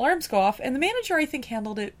that's when the alarms go off. And the manager, I think,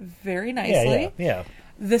 handled it very nicely. Yeah.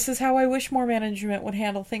 This is how I wish more management would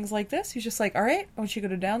handle things like this. He's just like, all right, I want you to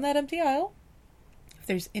go down that empty aisle. If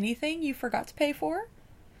there's anything you forgot to pay for,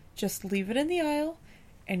 just leave it in the aisle,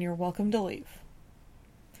 and you're welcome to leave.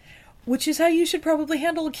 Which is how you should probably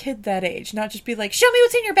handle a kid that age. Not just be like, show me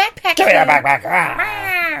what's in your backpack. Give me that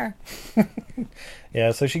backpack.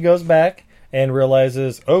 Yeah, so she goes back and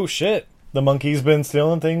realizes, oh shit, the monkey's been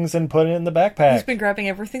stealing things and putting it in the backpack. He's been grabbing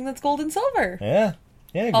everything that's gold and silver. Yeah.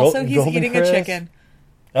 Also, he's eating a chicken.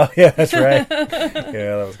 Oh, yeah, that's right.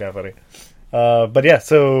 Yeah, that was kind of funny. But yeah,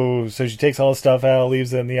 so she takes all the stuff out,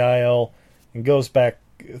 leaves it in the aisle, and goes back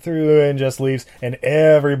through and just leaves, and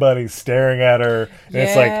everybody's staring at her. And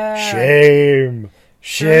it's like, shame.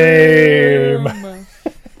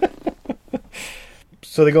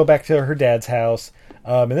 So they go back to her dad's house,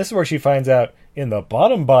 and this is where she finds out in the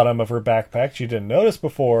bottom of her backpack, she didn't notice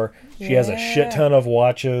before, she has a shit ton of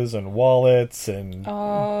watches and wallets and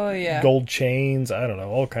gold chains, I don't know,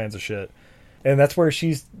 all kinds of shit. And that's where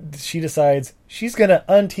she decides she's going to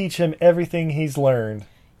unteach him everything he's learned.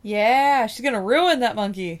 Yeah, she's going to ruin that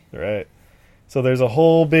monkey. Right. So there's a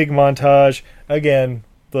whole big montage, again,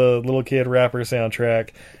 the Little Kid rapper soundtrack,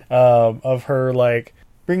 of her like,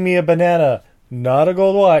 bring me a banana. Not a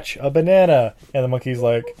gold watch, a banana. And the monkey's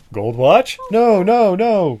like, gold watch? No,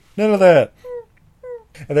 none of that.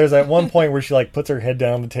 And there's that one point where she like puts her head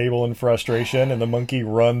down on the table in frustration, and the monkey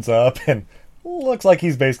runs up and looks like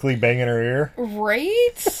he's basically banging her ear.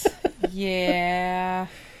 Right? Yeah.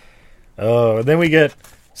 Oh, and then we get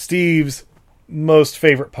Steve's most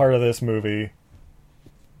favorite part of this movie.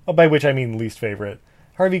 Oh, by which I mean least favorite.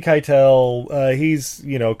 Harvey Keitel, he's,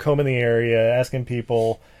 combing the area, asking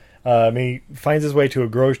people. He finds his way to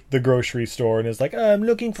the grocery store and is like, I'm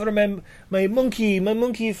looking for my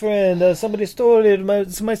monkey friend. Somebody stole it.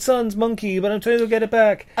 It's my son's monkey, but I'm trying to get it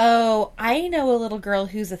back. Oh, I know a little girl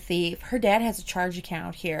who's a thief. Her dad has a charge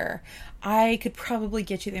account here. I could probably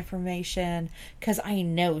get you the information because I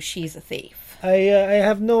know she's a thief. I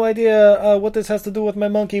have no idea what this has to do with my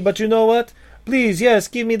monkey, but you know what? Please, yes,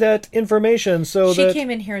 give me that information so She that...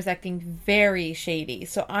 came in here as acting very shady,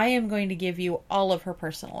 so I am going to give you all of her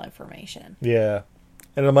personal information. Yeah.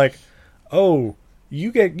 And I'm like, oh,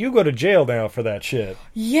 you go to jail now for that shit.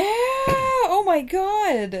 Yeah! Oh my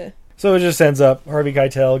god! So it just ends up, Harvey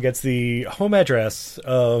Keitel gets the home address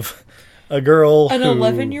of a girl An who...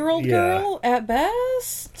 11-year-old girl, at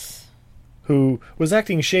best? Who was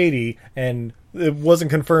acting shady, and it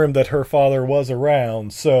wasn't confirmed that her father was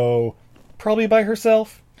around, so... Probably by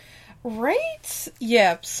herself. Right?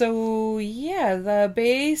 Yep. So yeah,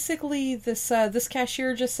 basically this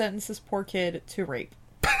cashier just sentenced this poor kid to rape.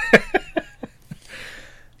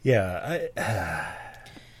 Yeah.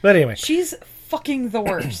 But anyway, she's fucking the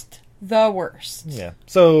worst. The worst. Yeah.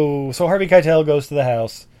 So Harvey Keitel goes to the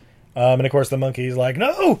house, and of course the monkey's like,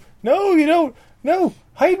 no, you don't. No,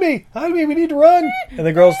 hide me, we need to run. And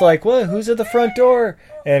the girl's like, what, who's at the front door?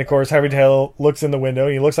 And of course Harvey Keitel looks in the window,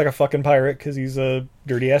 and he looks like a fucking pirate, because he's a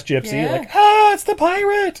dirty-ass gypsy. Yeah. Like, it's the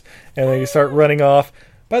pirate! And then you start running off.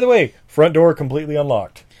 By the way, front door completely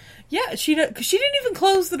unlocked. Yeah, she didn't even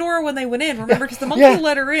close the door when they went in, remember? Because the monkey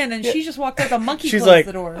let her in, and she just walked out, the monkey closed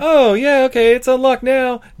the door. Oh, yeah, okay, it's unlocked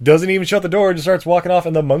now. Doesn't even shut the door, just starts walking off,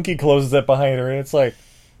 and the monkey closes it behind her, and it's like,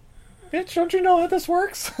 bitch, don't you know how this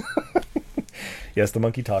works? Yes, the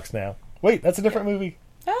monkey talks now. Wait, that's a different movie.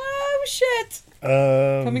 Oh, shit.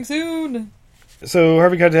 Coming soon. So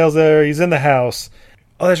Harvey Keitel's there. He's in the house.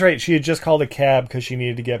 Oh, that's right. She had just called a cab because she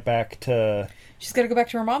needed to get back to... She's got to go back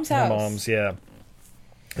to her mom's house. Her mom's, yeah.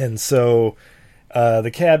 And so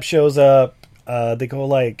the cab shows up. They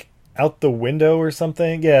go, out the window or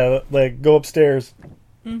something. Yeah, go upstairs,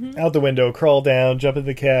 out the window, crawl down, jump in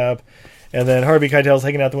the cab. And then Harvey Keitel's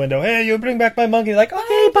hanging out the window. Hey, you bring back my monkey. Like,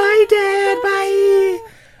 okay, bye, Dad, bye.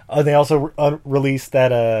 Oh, they also released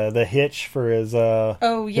that the hitch for his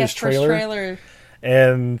his trailer.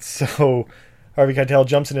 And so Harvey Keitel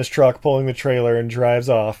jumps in his truck, pulling the trailer, and drives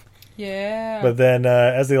off. Yeah. But then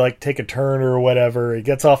as they take a turn or whatever, he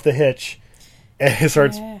gets off the hitch and it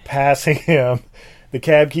starts passing him. The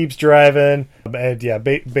cab keeps driving. And yeah,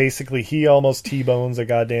 basically he almost T-bones a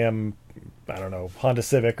goddamn... I don't know, Honda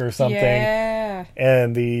Civic or something. Yeah.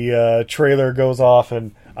 And the trailer goes off,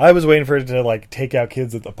 and I was waiting for it to, take out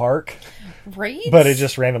kids at the park. Right? But it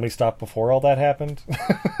just randomly stopped before all that happened.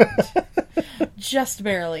 Just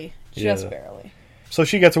barely. Just barely. So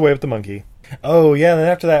she gets away with the monkey. Oh, yeah, and then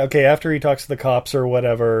after that, after he talks to the cops or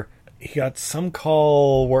whatever, he got some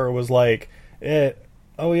call where it was like,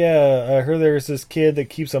 oh, yeah, I heard there's this kid that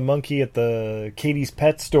keeps a monkey at the Katie's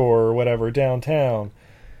Pet Store or whatever downtown.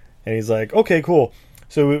 And he's like, okay, cool.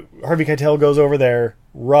 So Harvey Keitel goes over there,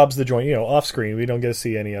 robs the joint, off screen. We don't get to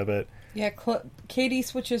see any of it. Yeah, Katie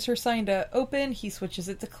switches her sign to open. He switches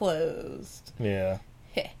it to closed. Yeah.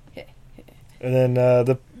 And then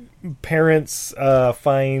the parents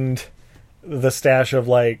find the stash of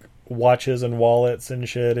watches and wallets and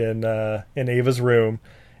shit in Ava's room.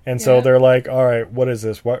 And so they're like, all right, what is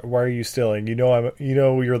this? Why are you stealing?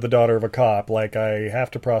 You're the daughter of a cop. I have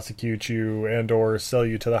to prosecute you and or sell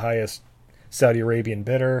you to the highest Saudi Arabian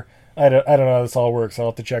bidder. I don't know how this all works. I'll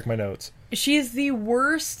have to check my notes. She is the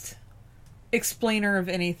worst explainer of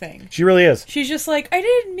anything. She really is. She's just like, I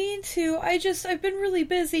didn't mean to. I've been really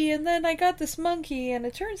busy, and then I got this monkey, and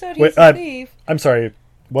it turns out he's a thief. I'm sorry.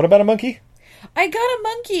 What about a monkey? I got a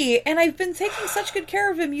monkey, and I've been taking such good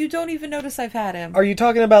care of him, you don't even notice I've had him. Are you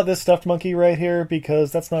talking about this stuffed monkey right here?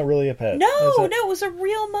 Because that's not really a pet. No, it was a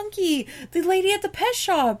real monkey. The lady at the pet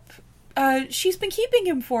shop, she's been keeping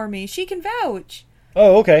him for me. She can vouch.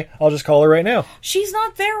 Oh, okay. I'll just call her right now. She's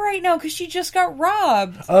not there right now because she just got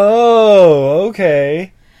robbed. Oh,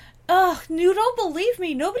 okay. Ugh, you don't believe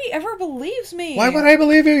me. Nobody ever believes me. Why would I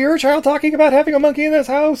believe you? You're a child talking about having a monkey in this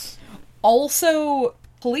house. Also,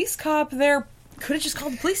 police cop there could have just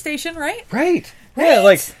called the police station, right? Right.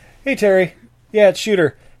 Yeah, hey, Terry. Yeah, it's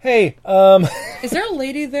Shooter. Hey, Is there a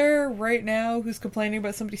lady there right now who's complaining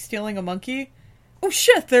about somebody stealing a monkey? Oh,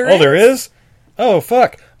 shit, there is. Oh, there is? Oh,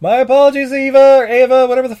 fuck. My apologies, Eva, or Ava,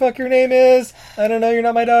 whatever the fuck your name is. I don't know, you're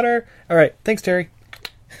not my daughter. All right, thanks, Terry.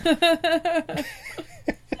 But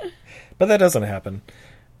that doesn't happen.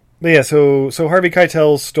 But yeah, so Harvey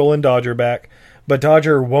Keitel's stolen Dodger back, but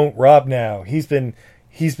Dodger won't rob now. He's been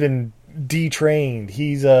detrained.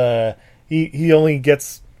 He's he only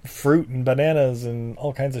gets fruit and bananas and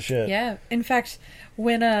all kinds of shit. Yeah. In fact,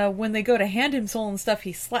 when they go to hand him stolen stuff,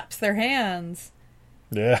 he slaps their hands.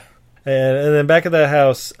 Yeah. And then back at the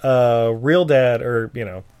house, real dad, or,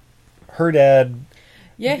 her dad...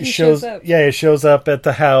 Yeah, he shows up. Yeah, he shows up at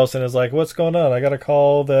the house and is like, what's going on? I got a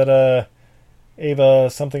call that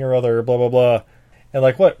Ava something or other, blah, blah, blah. And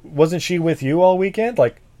like, what? Wasn't she with you all weekend?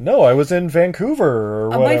 Like, no, I was in Vancouver or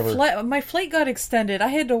whatever. My flight got extended. I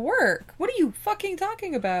had to work. What are you fucking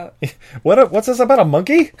talking about? What's this about, a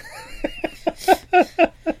monkey?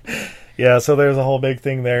 Yeah, so there's a whole big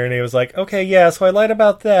thing there, and he was like, okay, yeah, so I lied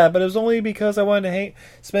about that, but it was only because I wanted to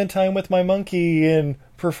spend time with my monkey and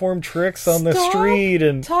perform tricks on the street.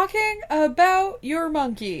 And talking about your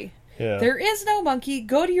monkey. Yeah. There is no monkey.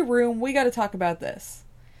 Go to your room. We got to talk about this.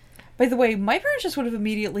 By the way, my parents just would have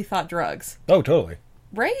immediately thought drugs. Oh, totally.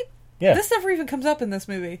 Right? Yeah. This never even comes up in this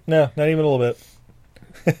movie. No, not even a little bit.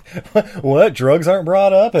 What? Drugs aren't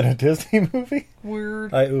brought up in a Disney movie?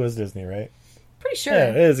 Weird. It was Disney, right? Pretty sure. Yeah,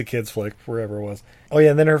 it is a kid's flick, wherever it was. Oh, yeah,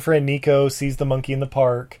 and then her friend Nico sees the monkey in the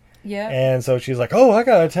park. Yeah. And so she's like, oh, I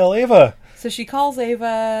gotta tell Ava. So she calls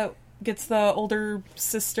Ava, gets the older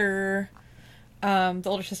sister. The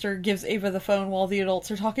older sister gives Ava the phone while the adults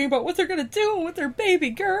are talking about what they're gonna do with their baby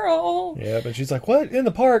girl. Yeah, but she's like, what? In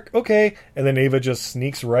the park? Okay. And then Ava just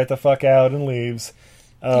sneaks right the fuck out and leaves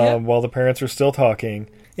while the parents are still talking.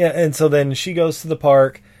 Yeah, and so then she goes to the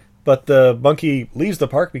park. But the monkey leaves the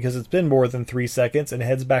park because it's been more than 3 seconds and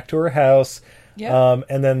heads back to her house. Yeah.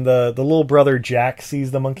 And then the little brother Jack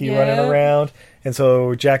sees the monkey running around. And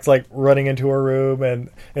so Jack's like running into her room.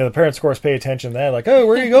 And the parents, of course, pay attention to that. Like, oh,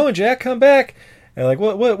 where are you going, Jack? Come back. And like,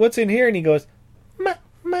 what's in here? And he goes,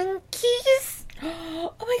 monkeys.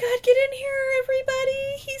 Oh my god, get in here,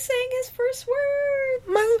 everybody. He's saying his first word.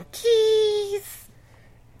 Monkeys.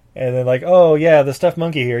 And then like, oh, yeah, the stuffed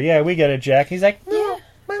monkey here. Yeah, we get it, Jack. He's like, no.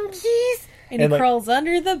 Monkeys. And he crawls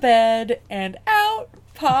under the bed, and out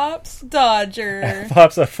pops Dodger.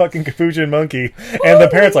 Pops a fucking capuchin monkey. And the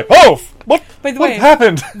parents like, oh, what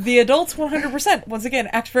happened? The adults 100%, once again,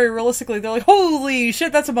 act very realistically. They're like, holy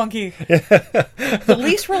shit, that's a monkey. The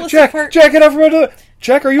least realistic part... Jack, get off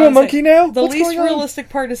Jack, are you a monkey now? The least realistic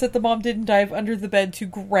part is that the mom didn't dive under the bed to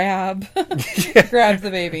grab the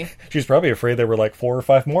baby. She's probably afraid there were like 4 or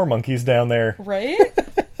 5 more monkeys down there. Right?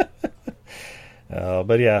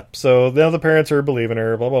 But yeah, so now the parents are believing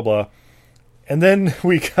her, blah, blah, blah. And then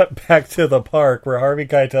we cut back to the park where Harvey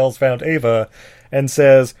Keitel's found Ava and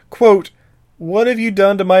says, quote, what have you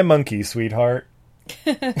done to my monkey, sweetheart?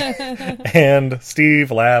 And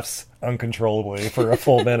Steve laughs uncontrollably for a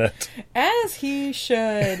full minute. As he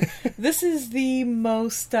should. This is the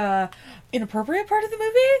most inappropriate part of the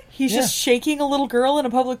movie. He's just shaking a little girl in a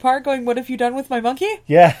public park going, what have you done with my monkey?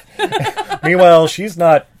 Yeah. Meanwhile, she's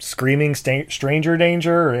not screaming stranger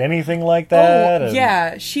danger or anything like that. Oh,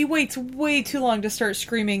 yeah. She waits way too long to start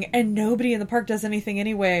screaming, and nobody in the park does anything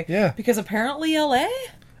anyway. Yeah. Because apparently LA?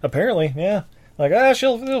 Apparently, yeah. Like,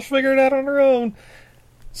 she'll figure it out on her own.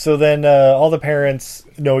 So then all the parents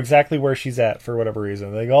know exactly where she's at for whatever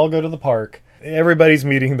reason. They all go to the park. Everybody's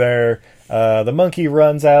meeting there. The monkey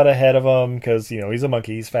runs out ahead of them because, he's a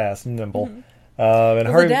monkey. He's fast and nimble. Mm-hmm.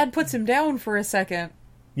 The dad puts him down for a second.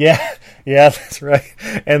 Yeah, that's right.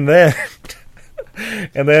 And then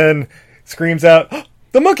screams out,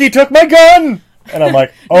 the monkey took my gun! And I'm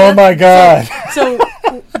like, oh my god. So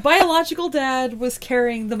biological dad was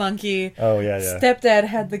carrying the monkey. Oh, yeah. Stepdad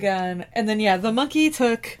had the gun. And then, the monkey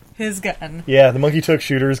took his gun. Yeah, the monkey took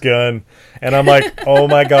Shooter's gun. And I'm like, oh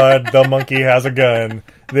my god, the monkey has a gun.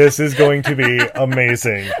 This is going to be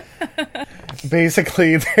amazing.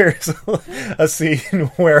 Basically, there's a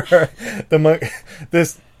scene where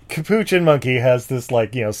this capuchin monkey has this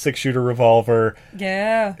 6-shooter revolver.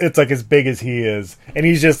 Yeah. It's like as big as he is. And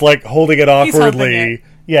he's just holding it awkwardly.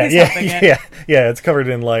 Yeah. It's covered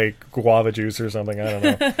in guava juice or something. I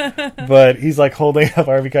don't know. But he's holding up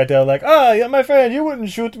Harvey Keitel yeah, my friend, you wouldn't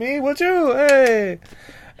shoot me, would you? Hey.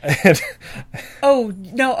 So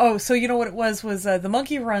you know what it was the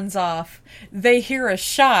monkey runs off. They hear a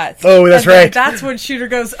shot. Oh, that's right. That's when Shooter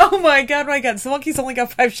goes, oh my god. So the monkey's only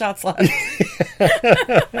got 5 shots left.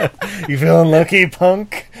 You feeling lucky,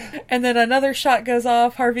 punk? And then another shot goes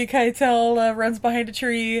off. Harvey Keitel runs behind a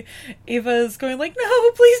tree. Ava's going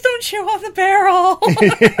no, please don't chew on the barrel.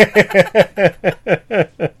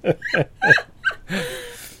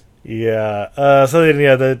 Yeah. So then,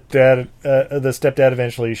 the stepdad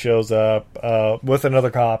eventually shows up with another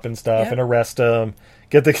cop and stuff, Yep. and arrest him.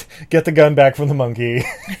 Get the gun back from the monkey.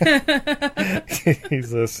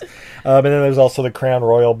 Jesus. And then there's also the Crown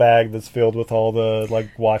Royal bag that's filled with all the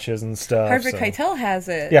watches and stuff. Harvey so. Keitel has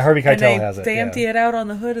it. Yeah, Harvey And Keitel has it. They yeah. empty it out on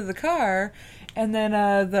the hood of the car, and then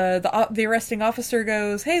the arresting officer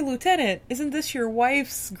goes, "Hey, Lieutenant, isn't this your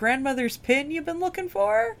wife's grandmother's pin you've been looking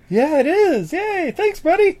for?" Yeah, it is. Yay, thanks,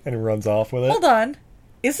 buddy. And he runs off with it. Hold on,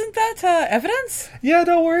 isn't that evidence? Yeah,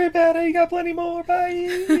 don't worry about it. You got plenty more.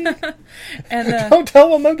 Bye. And Don't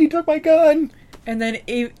tell him monkey took my gun. And then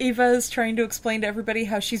Eva's trying to explain to everybody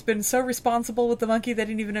how she's been so responsible with the monkey they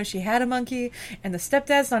didn't even know she had a monkey, and the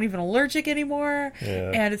stepdad's not even allergic anymore,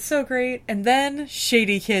 Yeah. and it's so great. And then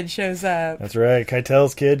Shady Kid shows up. That's right.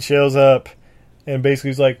 Keitel's kid shows up and basically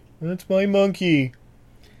he's like, "That's my monkey."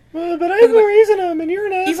 Well, but I've been raising him, and you're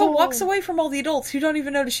an Eva asshole. walks away from all the adults who don't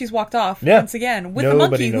even notice she's walked off Yeah. once again with the Nobody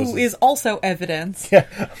monkey who notices. is also evidence. Yeah,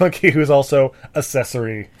 monkey who's also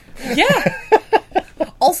accessory. Yeah.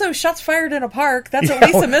 Also, shots fired in a park. That's at Yeah.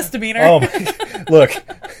 least a misdemeanor. Oh,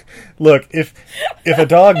 look! If a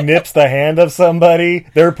dog nips the hand of somebody,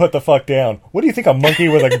 they're put the fuck down. What do you think a monkey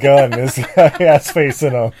with a gun has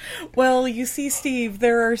facing him? Well, you see, Steve,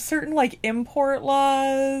 there are certain import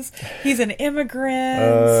laws. He's an immigrant,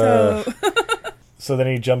 so So then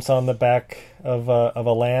he jumps on the back of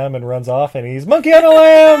a lamb and runs off, and he's monkey on a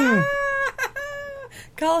lamb.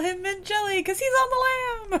 call him Mint Jelly because he's on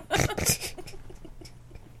the lamb.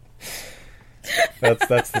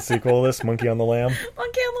 That's the sequel to this, Monkey on the Lamb.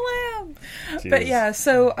 Monkey on the lamb. Jeez. But yeah,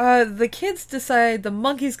 so the kids decide the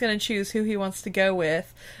monkey's going to choose who he wants to go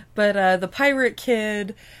with, but the pirate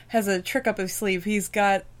kid has a trick up his sleeve. He's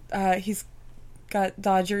got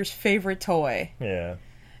Dodger's favorite toy. Yeah.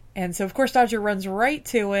 And so, of course, Dodger runs right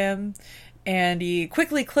to him, and he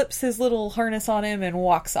quickly clips his little harness on him and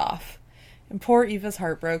walks off. And poor Eva's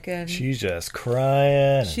heartbroken. She's just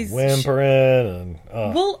crying She's- and whimpering.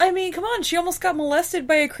 Well, I mean, come on. She almost got molested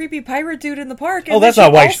by a creepy pirate dude in the park. And Oh, that's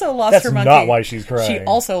then not why she also lost that's her monkey. not why she's crying. She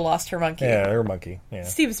also lost her monkey. Yeah, her monkey. Yeah.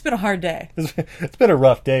 Steve, it's been a hard day. It's been a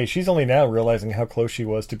rough day. She's only now realizing how close she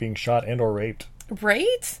was to being shot and or raped.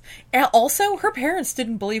 Right? And also, her parents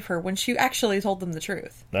didn't believe her when she actually told them the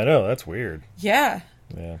truth. I know, that's weird. Yeah.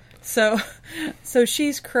 Yeah. So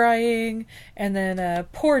she's crying, and then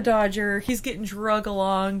poor Dodger, he's getting drug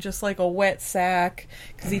along just like a wet sack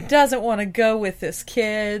because he doesn't want to go with this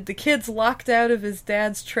kid. The kid's locked out of his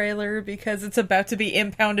dad's trailer because it's about to be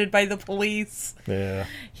impounded by the police. Yeah.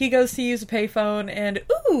 He goes to use a payphone, and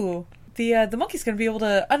ooh, the monkey's going to be able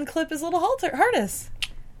to unclip his little harness.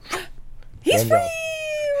 He's free!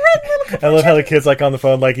 Run, little I love how the kid's on the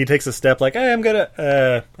phone, he takes a step, hey, I'm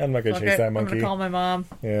not gonna chase that I'm monkey. going to call my mom.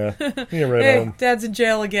 Yeah. You're right Hey, home. Dad's in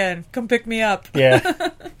jail again. Come pick me up. Yeah,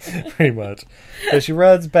 pretty much. So she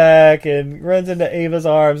runs back and runs into Ava's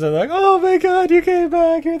arms and oh my god, you came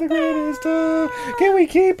back, you're the greatest. Can we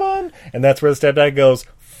keep on? And that's where the stepdad goes,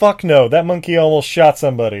 fuck no, that monkey almost shot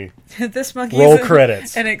somebody. This monkey Roll is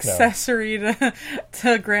credits. an No. accessory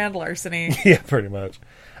to grand larceny. Yeah, pretty much.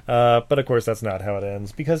 But of course that's not how it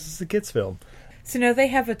ends because it's a kids film. So now they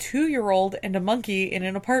have a 2-year-old and a monkey in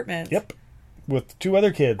an apartment. Yep. With 2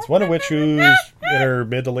 other kids, one of which who's in her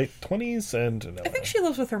mid to late 20s and another. I think she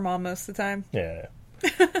lives with her mom most of the time. Yeah.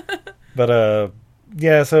 But,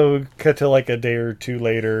 yeah, so cut to a day or two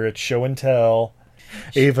later, it's show and tell.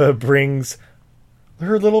 Ava brings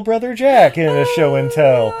her little brother Jack in a show and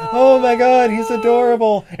tell. Oh my god, he's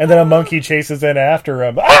adorable. And then a monkey chases in after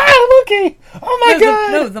him. Ah, monkey! Oh my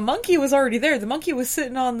god! The monkey was already there. The monkey was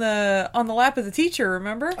sitting on the lap of the teacher,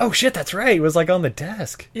 remember? Oh shit, that's right. It was on the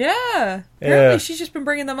desk. Yeah. Apparently Yeah. she's just been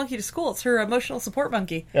bringing the monkey to school. It's her emotional support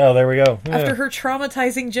monkey. Oh, there we go. Yeah. After her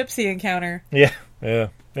traumatizing gypsy encounter. Yeah,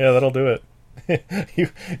 that'll do it. you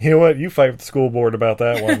know what? You fight with the school board about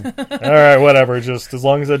that one. All right, whatever. Just as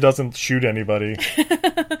long as it doesn't shoot anybody.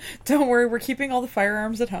 Don't worry, we're keeping all the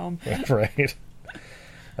firearms at home. Right.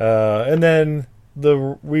 And then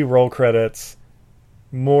we roll credits.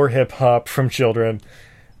 More hip hop from children.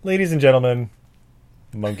 Ladies and gentlemen,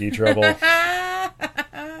 Monkey Trouble.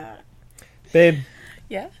 Babe,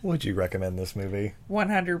 Yeah? would you recommend this movie?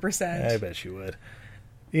 100%. I bet you would.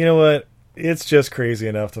 You know what? It's just crazy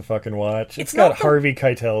enough to fucking watch. It's It's got not the- Harvey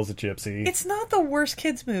Keitel as a gypsy. It's not the worst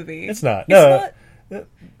kids movie. It's not. No.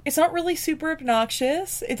 It's not really super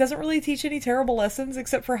obnoxious. It doesn't really teach any terrible lessons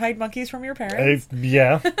except for hide monkeys from your parents.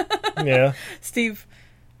 Yeah. Yeah. Steve,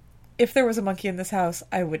 if there was a monkey in this house,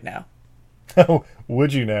 I would know. Oh,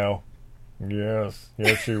 would you now? Yes.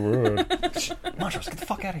 Yes, you would. Montrose, get the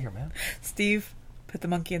fuck out of here, man. Steve, put the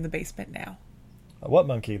monkey in the basement now. What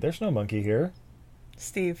monkey? There's no monkey here.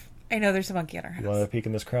 Steve, I know there's a monkey in our You want house. to peek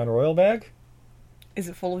in this Crown Royal bag? Is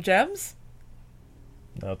it full of gems?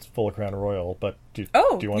 No, it's full of Crown Royal, but do you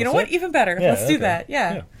want you know what? Even better. Yeah, Let's do okay. that.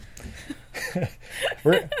 Yeah.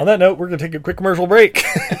 On that note, we're going to take a quick commercial break.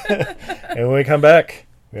 And when we come back,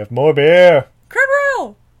 we have more beer Crown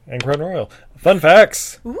Royal! and Crown Royal. Fun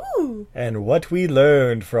facts Ooh! and what we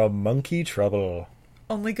learned from Monkey Trouble.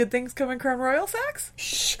 Only good things come in Crown Royal sacks?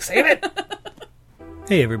 Save it!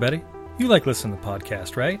 Hey everybody, you like listening to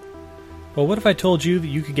podcasts, right? Well, what if I told you that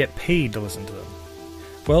you could get paid to listen to them?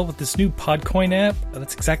 Well, with this new Podcoin app,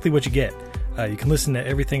 that's exactly what you get. You can listen to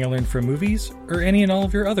Everything I Learned from Movies, or any and all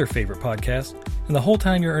of your other favorite podcasts, and the whole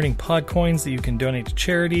time you're earning Podcoins that you can donate to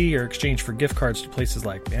charity or exchange for gift cards to places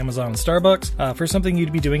like Amazon and Starbucks for something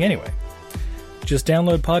you'd be doing anyway. Just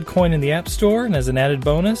download Podcoin in the App Store, and as an added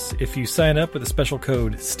bonus, if you sign up with a special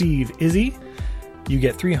code SteveIzzy, you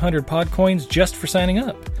get 300 Podcoins just for signing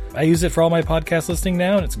up. I use it for all my podcast listening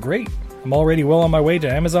now, and it's great. I'm already well on my way to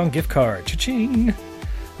Amazon gift card. Cha-ching!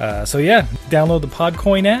 So yeah, download the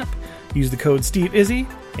Podcoin app, use the code SteveIzzy,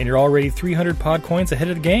 and you're already 300 Podcoins ahead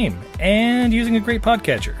of the game, and using a great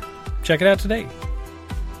podcatcher. Check it out today.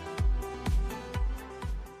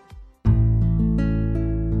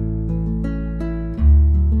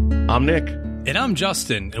 I'm Nick. And I'm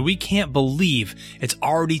Justin, and we can't believe it's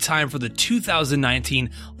already time for the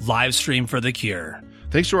 2019 live stream for The Cure.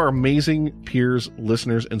 Thanks to our amazing peers,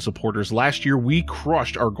 listeners, and supporters, last year we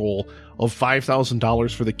crushed our goal of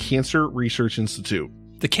 $5,000 for the Cancer Research Institute.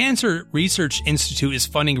 The Cancer Research Institute is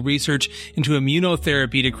funding research into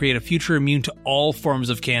immunotherapy to create a future immune to all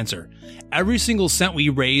forms of cancer. Every single cent we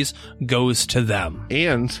raise goes to them.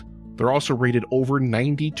 And they're also rated over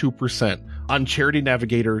 92% on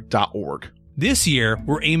charitynavigator.org. This year,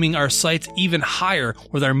 we're aiming our sights even higher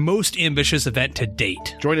with our most ambitious event to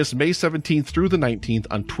date. Join us May 17th through the 19th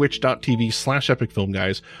on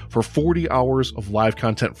twitch.tv/epicfilmguys for 40 hours of live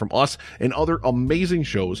content from us and other amazing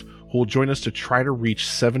shows who will join us to try to reach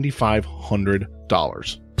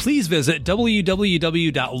 $7,500. Please visit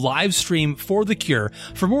www.livestreamforthecure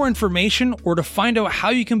for more information or to find out how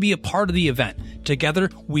you can be a part of the event. Together,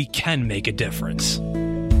 we can make a difference.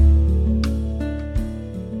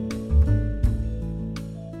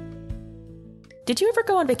 Did you ever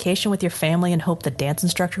go on vacation with your family and hope the dance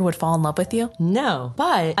instructor would fall in love with you? No,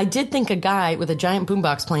 but I did think a guy with a giant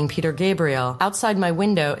boombox playing Peter Gabriel outside my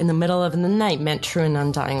window in the middle of the night meant true and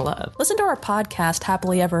undying love. Listen to our podcast,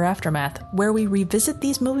 Happily Ever Aftermath, where we revisit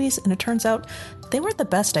these movies and it turns out they weren't the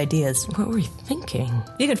best ideas. What were we thinking?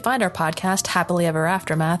 You can find our podcast, Happily Ever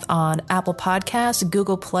Aftermath, on Apple Podcasts,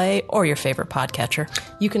 Google Play, or your favorite podcatcher.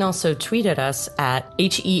 You can also tweet at us at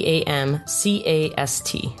HEAMCAST,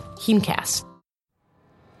 Heamcast.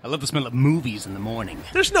 I love the smell of movies in the morning.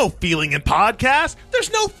 There's no feeling in podcasts.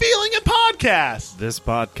 There's no feeling in podcasts. This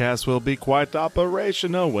podcast will be quite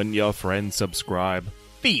operational when your friends subscribe.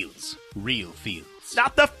 Feels. Real feels.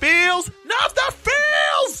 Not the feels. Not the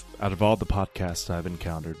feels. Out of all the podcasts I've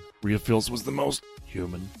encountered, Real Feels was the most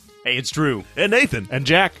human. Hey, it's Drew. And Nathan. And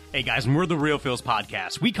Jack. Hey, guys, and we're the Real Feels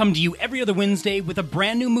Podcast. We come to you every other Wednesday with a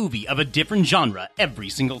brand new movie of a different genre every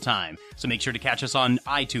single time. So make sure to catch us on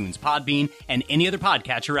iTunes, Podbean, and any other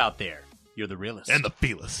podcatcher out there. You're the realest. And the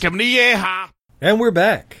feelest. Come to yeehaw. And we're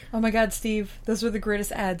back. Oh my god, Steve. Those were the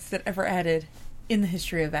greatest ads that ever added in the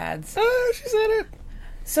history of ads. Oh, she said it.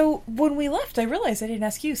 So, when we left, I realized I didn't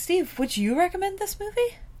ask you. Steve, would you recommend this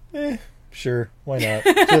movie? Sure, why not?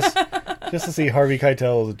 Just to see Harvey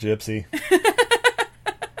Keitel as a gypsy.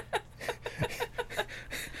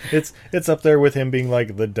 It's up there with him being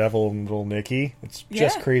like the devil in Little Nicky. It's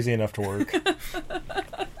just crazy enough to work.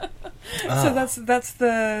 So that's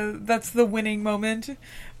the winning moment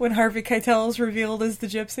when Harvey Keitel is revealed as the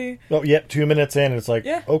gypsy. Oh, yep. 2 minutes in, it's like,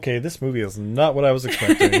 okay, this movie is not what I was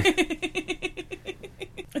expecting.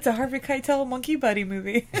 It's a Harvey Keitel monkey buddy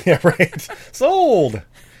movie. Yeah, right. Sold,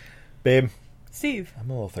 babe. Steve, I'm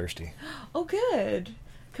a little thirsty. Oh, good.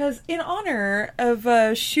 Because in honor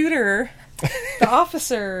of Shooter, the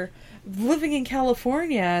officer living in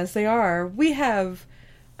California as they are, we have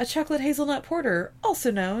a chocolate hazelnut porter, also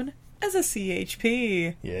known as a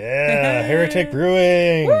CHP. Yeah, Heretic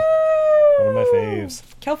Brewing. Woo! One of my faves.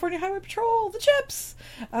 California Highway Patrol, the chips.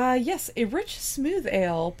 Yes, a rich, smooth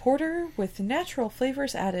ale, porter with natural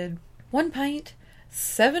flavors added. 1 pint,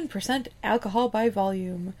 7% alcohol by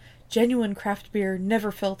volume. Genuine craft beer,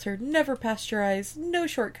 never filtered, never pasteurized, no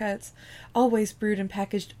shortcuts. Always brewed and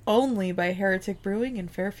packaged only by Heretic Brewing in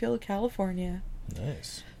Fairfield, California.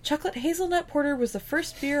 Nice. Chocolate Hazelnut Porter was the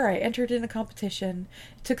first beer I entered in a competition.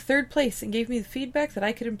 It took 3rd place and gave me the feedback that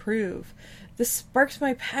I could improve. This sparked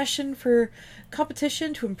my passion for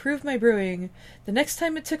competition to improve my brewing. The next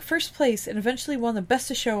time it took 1st place and eventually won the Best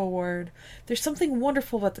of Show award. There's something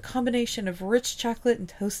wonderful about the combination of rich chocolate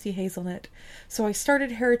and toasty hazelnut. So I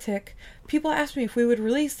started Heretic. People asked me if we would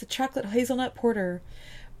release the Chocolate Hazelnut Porter,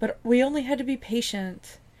 but we only had to be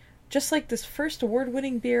patient. Just like this first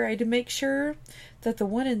award-winning beer, I had to make sure that the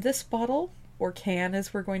one in this bottle, or can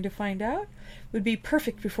as we're going to find out, would be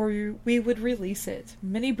perfect before we would release it.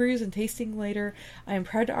 Many brews and tasting later, I am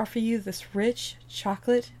proud to offer you this rich,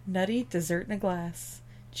 chocolate, nutty dessert in a glass.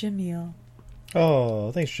 Jamil.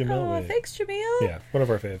 Oh, thanks, Jamil. Oh, thanks, Jamil. Yeah, one of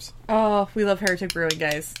our faves. Oh, we love Heretic Brewing,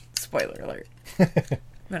 guys. Spoiler alert. I'm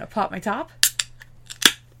gonna pop my top.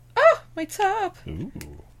 Oh, my top. Ooh.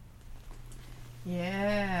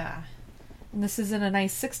 Yeah. And this is in a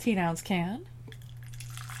nice 16-ounce can.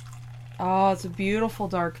 Oh, it's a beautiful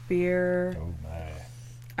dark beer. Oh, my.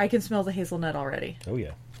 I can smell the hazelnut already. Oh,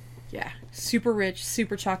 yeah. Yeah. Super rich,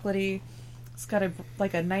 super chocolatey. It's got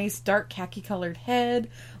a nice dark khaki-colored head.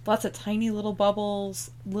 Lots of tiny little bubbles.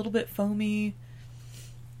 A little bit foamy.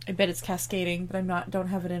 I bet it's cascading, but don't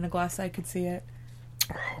have it in a glass so I could see it.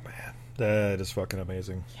 Oh, man. That is fucking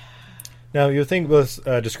amazing. Yeah. Now, your thing was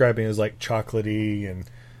describing as like chocolatey and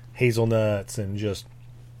hazelnuts and just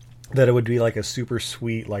that it would be like a super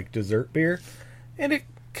sweet like dessert beer. And it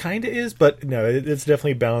kind of is, but no, it's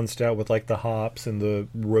definitely balanced out with like the hops and the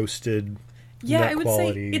roasted nut I would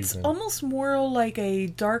qualities. say it's almost more like a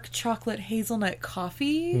dark chocolate hazelnut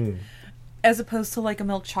coffee as opposed to like a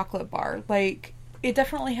milk chocolate bar. Like, it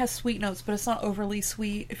definitely has sweet notes, but it's not overly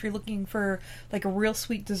sweet. If you're looking for like a real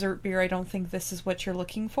sweet dessert beer, I don't think this is what you're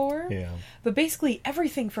looking for. Yeah. But basically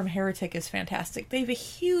everything from Heretic is fantastic. They have a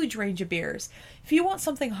huge range of beers. If you want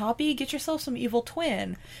something hoppy, get yourself some Evil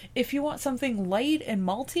Twin. If you want something light and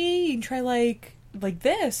malty, you can try like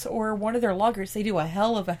this or one of their lagers. They do a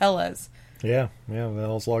hell of a Hellas. Yeah, the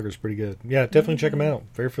Hell's Lager's pretty good. Yeah, definitely check them out.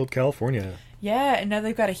 Fairfield, California. Yeah, and now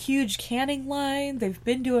they've got a huge canning line. They've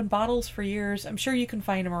been doing bottles for years. I'm sure you can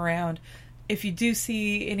find them around. If you do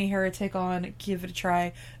see any Heretic on, give it a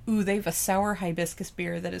try. Ooh, they have a sour hibiscus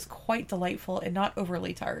beer that is quite delightful and not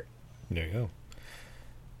overly tart. There you go.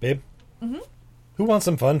 Babe, who wants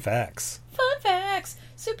some fun facts? Fun facts!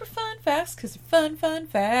 Super fun facts, because fun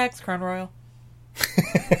facts. Crown Royal.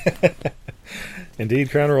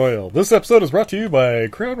 Indeed, Crown Royal. This episode is brought to you by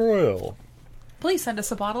Crown Royal. Please send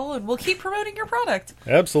us a bottle and we'll keep promoting your product.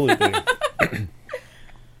 Absolutely.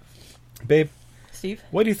 Babe. Steve?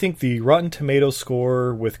 What do you think the Rotten Tomato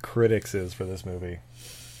score with critics is for this movie?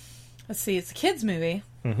 Let's see, it's a kid's movie.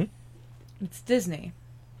 Mm-hmm. It's Disney.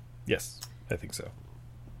 Yes, I think so.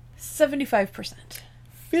 75%.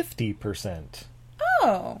 50%.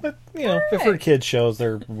 Oh. But, you know, right. for kids' shows,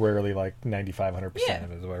 they're rarely like 95, 100% yeah.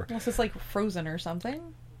 of it. Whatever. Unless it's like Frozen or something.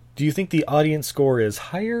 Do you think the audience score is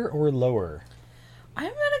higher or lower? I'm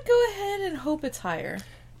going to go ahead and hope it's higher.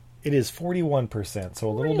 It is 41%, so a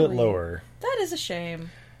little Really? bit lower. That is a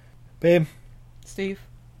shame. Babe. Steve?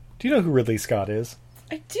 Do you know who Ridley Scott is?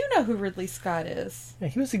 I do know who Ridley Scott is. Yeah,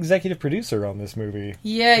 he was executive producer on this movie.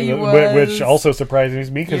 Yeah, he was. Which also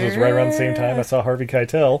surprises me because it was right around the same time I saw Harvey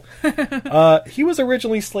Keitel. He was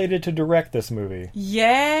originally slated to direct this movie.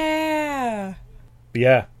 Yeah. But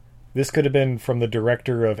yeah, this could have been from the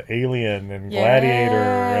director of Alien and Gladiator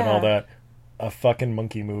and all that. A fucking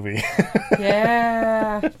monkey movie.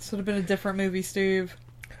 Yeah. This would have been a different movie, Steve.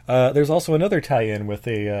 There's also another tie-in with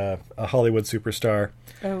a Hollywood superstar.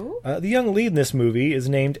 Oh? The young lead in this movie is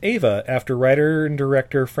named Ava, after writer and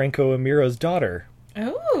director Franco Amira's daughter.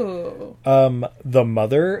 Oh. The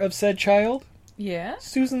mother of said child? Yeah?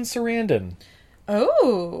 Susan Sarandon.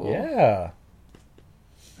 Oh. Yeah.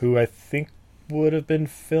 Who I think would have been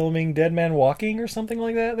filming Dead Man Walking or something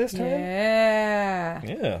like that this time. Yeah.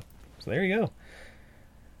 Yeah. So there you go.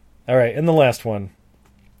 Alright, and the last one.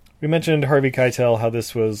 We mentioned Harvey Keitel, how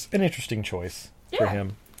this was an interesting choice for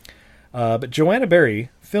him. But Joanna Berry,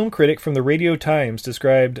 film critic from the Radio Times,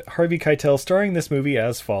 described Harvey Keitel starring this movie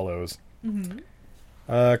as follows.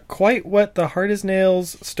 Mm-hmm. Quite what the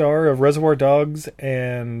hard-as-nails star of Reservoir Dogs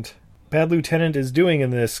and Bad Lieutenant is doing in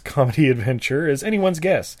this comedy adventure is anyone's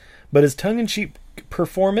guess, but his tongue-in-cheek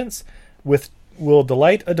performance will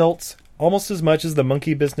delight adults almost as much as the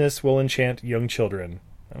monkey business will enchant young children.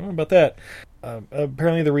 I don't know about that.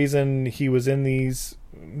 Apparently the reason he was in this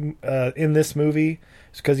movie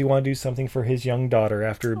is because he wanted to do something for his young daughter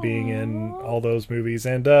after being in all those movies.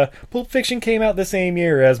 And Pulp Fiction came out the same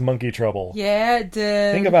year as Monkey Trouble. Yeah, it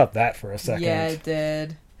did. Think about that for a second. Yeah, it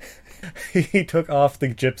did. He took off the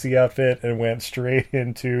gypsy outfit and went straight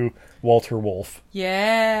into Walter Wolf.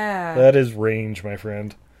 Yeah. That is range, my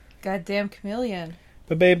friend. Goddamn chameleon.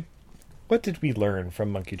 But babe, what did we learn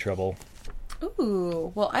from Monkey Trouble?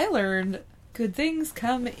 Ooh, well, I learned good things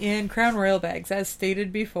come in Crown Royal bags, as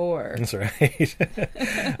stated before. That's right.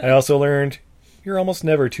 I also learned you're almost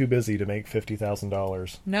never too busy to make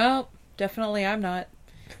 $50,000. Nope, definitely I'm not.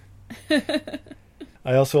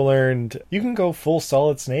 I also learned you can go full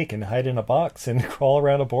Solid Snake and hide in a box and crawl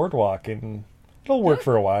around a boardwalk, and it'll work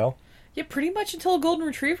for a while. Yeah, pretty much until a golden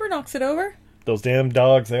retriever knocks it over. Those damn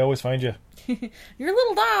dogs, they always find you. You're a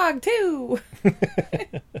little dog, too.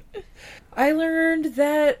 I learned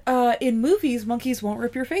that in movies, monkeys won't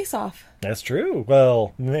rip your face off. That's true.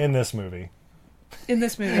 Well, in this movie. In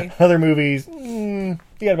this movie. Other movies, you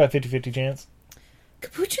got about 50-50 chance.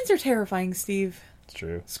 Capuchins are terrifying, Steve. It's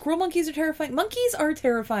true. Squirrel monkeys are terrifying. Monkeys are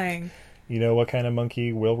terrifying. You know what kind of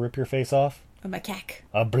monkey will rip your face off? A macaque.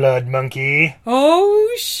 A blood monkey.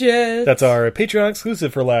 Oh, shit. That's our Patreon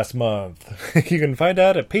exclusive for last month. You can find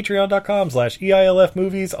out at patreon.com/EILF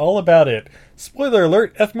movies all about it. Spoiler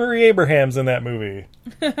alert, F. Murray Abraham's in that movie.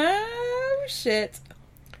 Oh, shit.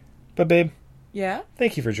 But babe. Yeah?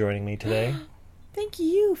 Thank you for joining me today. Thank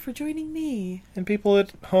you for joining me. And people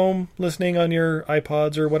at home listening on your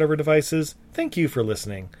iPods or whatever devices, thank you for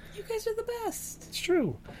listening. You guys are the best. It's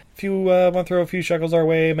true. If you want to throw a few shekels our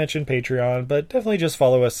way, mention Patreon, but definitely just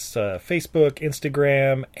follow us Facebook,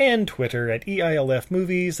 Instagram, and Twitter at EILF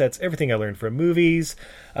Movies. That's everything I learned from movies.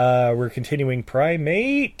 We're continuing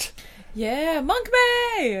Primate. Yeah, Monk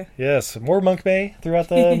Bay! Yes, more Monk Bay throughout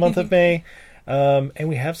the month of May. And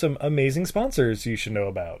we have some amazing sponsors you should know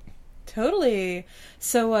about. Totally.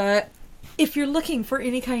 So, if you're looking for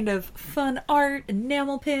any kind of fun art,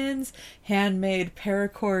 enamel pins, handmade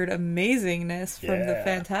paracord amazingness from the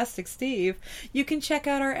fantastic Steve, you can check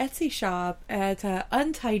out our Etsy shop at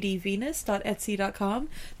untidyvenus.etsy.com.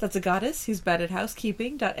 That's a goddess who's bad at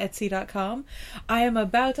housekeeping.etsy.com. I am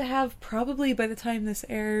about to have, probably by the time this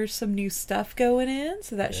airs, some new stuff going in,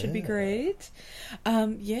 so that should be great.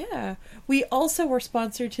 Yeah. We also were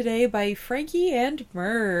sponsored today by Frankie and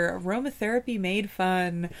Myrrh, Aromatherapy Made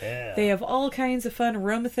Fun. Yeah. They have all kinds of fun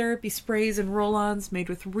aromatherapy sprays and roll-ons made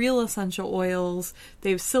with real essential oils.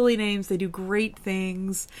 They have silly names. They do great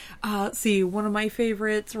things. See, one of my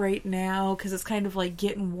favorites right now, because it's kind of like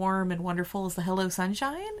getting warm and wonderful, is the Hello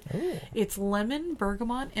Sunshine. Ooh. It's lemon,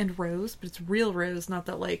 bergamot, and rose, but it's real rose, not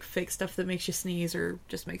that like fake stuff that makes you sneeze or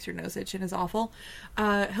just makes your nose itch and is awful.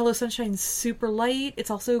 Hello Sunshine's super light.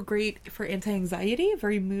 It's also great for anti-anxiety,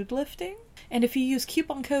 very mood-lifting. And if you use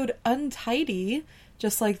coupon code UNTIDY,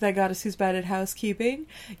 just like that goddess who's bad at housekeeping,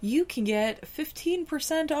 you can get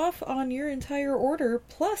 15% off on your entire order,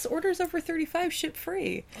 plus orders over 35 ship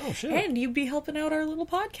free. Oh, shit. And you'd be helping out our little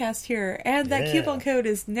podcast here. And that coupon code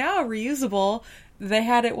is now reusable. They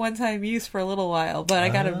had it one-time use for a little while, but I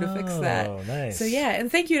got him to fix that. Oh, nice. So yeah,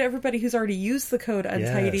 and thank you to everybody who's already used the code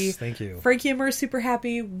UNTIDY. Yes, thank you. Frankie and Murr are super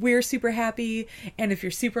happy. We're super happy. And if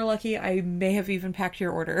you're super lucky, I may have even packed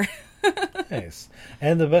your order. Nice.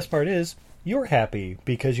 And the best part is, you're happy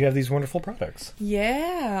because you have these wonderful products.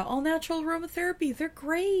 Yeah, all natural aromatherapy. They're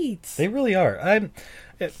great. They really are.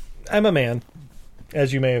 I'm a man,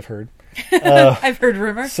 as you may have heard. I've heard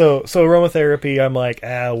rumor. So aromatherapy, I'm like,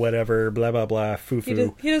 whatever, blah, blah, blah,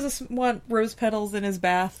 foo-foo. He doesn't want rose petals in his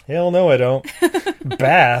bath. Hell no, I don't.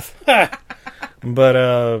 Bath.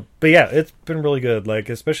 But yeah, it's been really good. Like,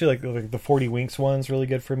 especially like the 40 Winks one's really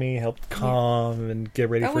good for me. Helped calm and get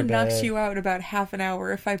ready that for bed. That one knocks you out in about half an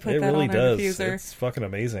hour if I put that really on a does. diffuser. It's fucking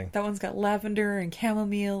amazing. That one's got lavender and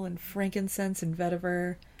chamomile and frankincense and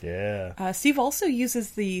vetiver. Yeah. Steve also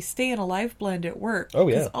uses the Staying Alive blend at work. Oh,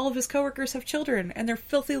 yeah. Because all of his coworkers have children, and they're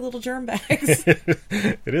filthy little germ bags.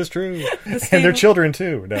 It is true. And they're children,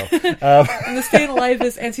 too. No. And the Staying Alive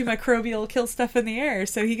is antimicrobial, kills stuff in the air,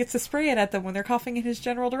 so he gets to spray it at them when they're coughing in his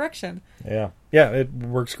general direction. Yeah. Yeah, it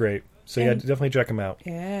works great. So yeah, definitely check them out.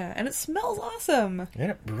 Yeah, and it smells awesome.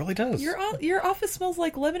 Yeah, it really does. Your office smells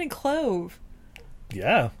like lemon and clove.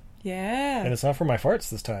 Yeah. Yeah. And it's not for my farts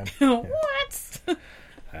this time. What?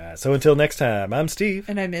 So until next time, I'm Steve.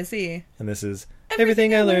 And I'm Izzy. And this is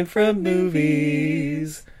Everything I Learned from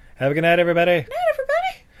Movies. Have a good night, everybody. Night,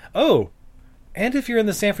 everybody. Oh, and if you're in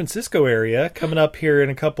the San Francisco area, coming up here in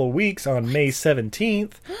a couple weeks on May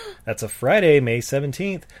 17th, that's a Friday, May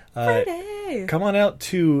 17th. Friday. Come on out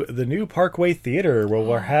to the new Parkway Theater, where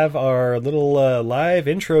we'll have our little live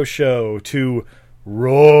intro show to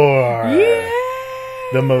Roar. Yeah.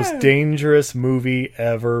 The most dangerous movie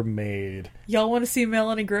ever made. Y'all want to see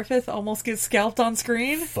Melanie Griffith almost get scalped on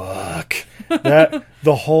screen? Fuck. The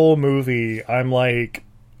whole movie, I'm like,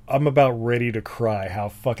 I'm about ready to cry. How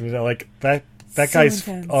fucking like that So guy's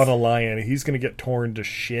intense. on a lion. He's gonna get torn to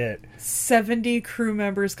shit. 70 crew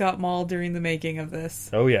members got mauled during the making of this.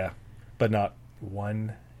 Oh yeah, but not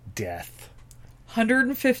one death.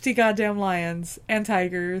 150 goddamn lions and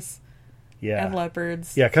tigers Yeah. and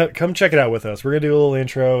leopards. Yeah, come check it out with us. We're going to do a little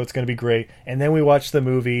intro. It's going to be great. And then we watch the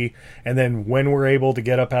movie. And then when we're able to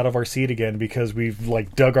get up out of our seat again because we've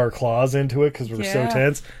like dug our claws into it because we're so Yeah.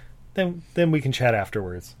 tense, then we can chat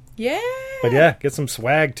afterwards. Yeah. But yeah, get some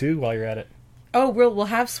swag too while you're at it. Oh, we'll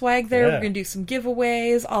have swag there. Yeah. We're going to do some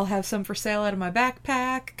giveaways. I'll have some for sale out of my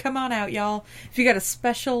backpack. Come on out, y'all. If you got a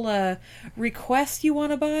special request you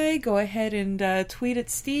want to buy, go ahead and tweet at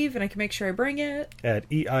Steve, and I can make sure I bring it. At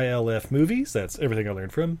EILF Movies. That's everything I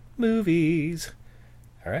learned from movies.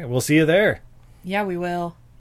 All right, we'll see you there. Yeah, we will.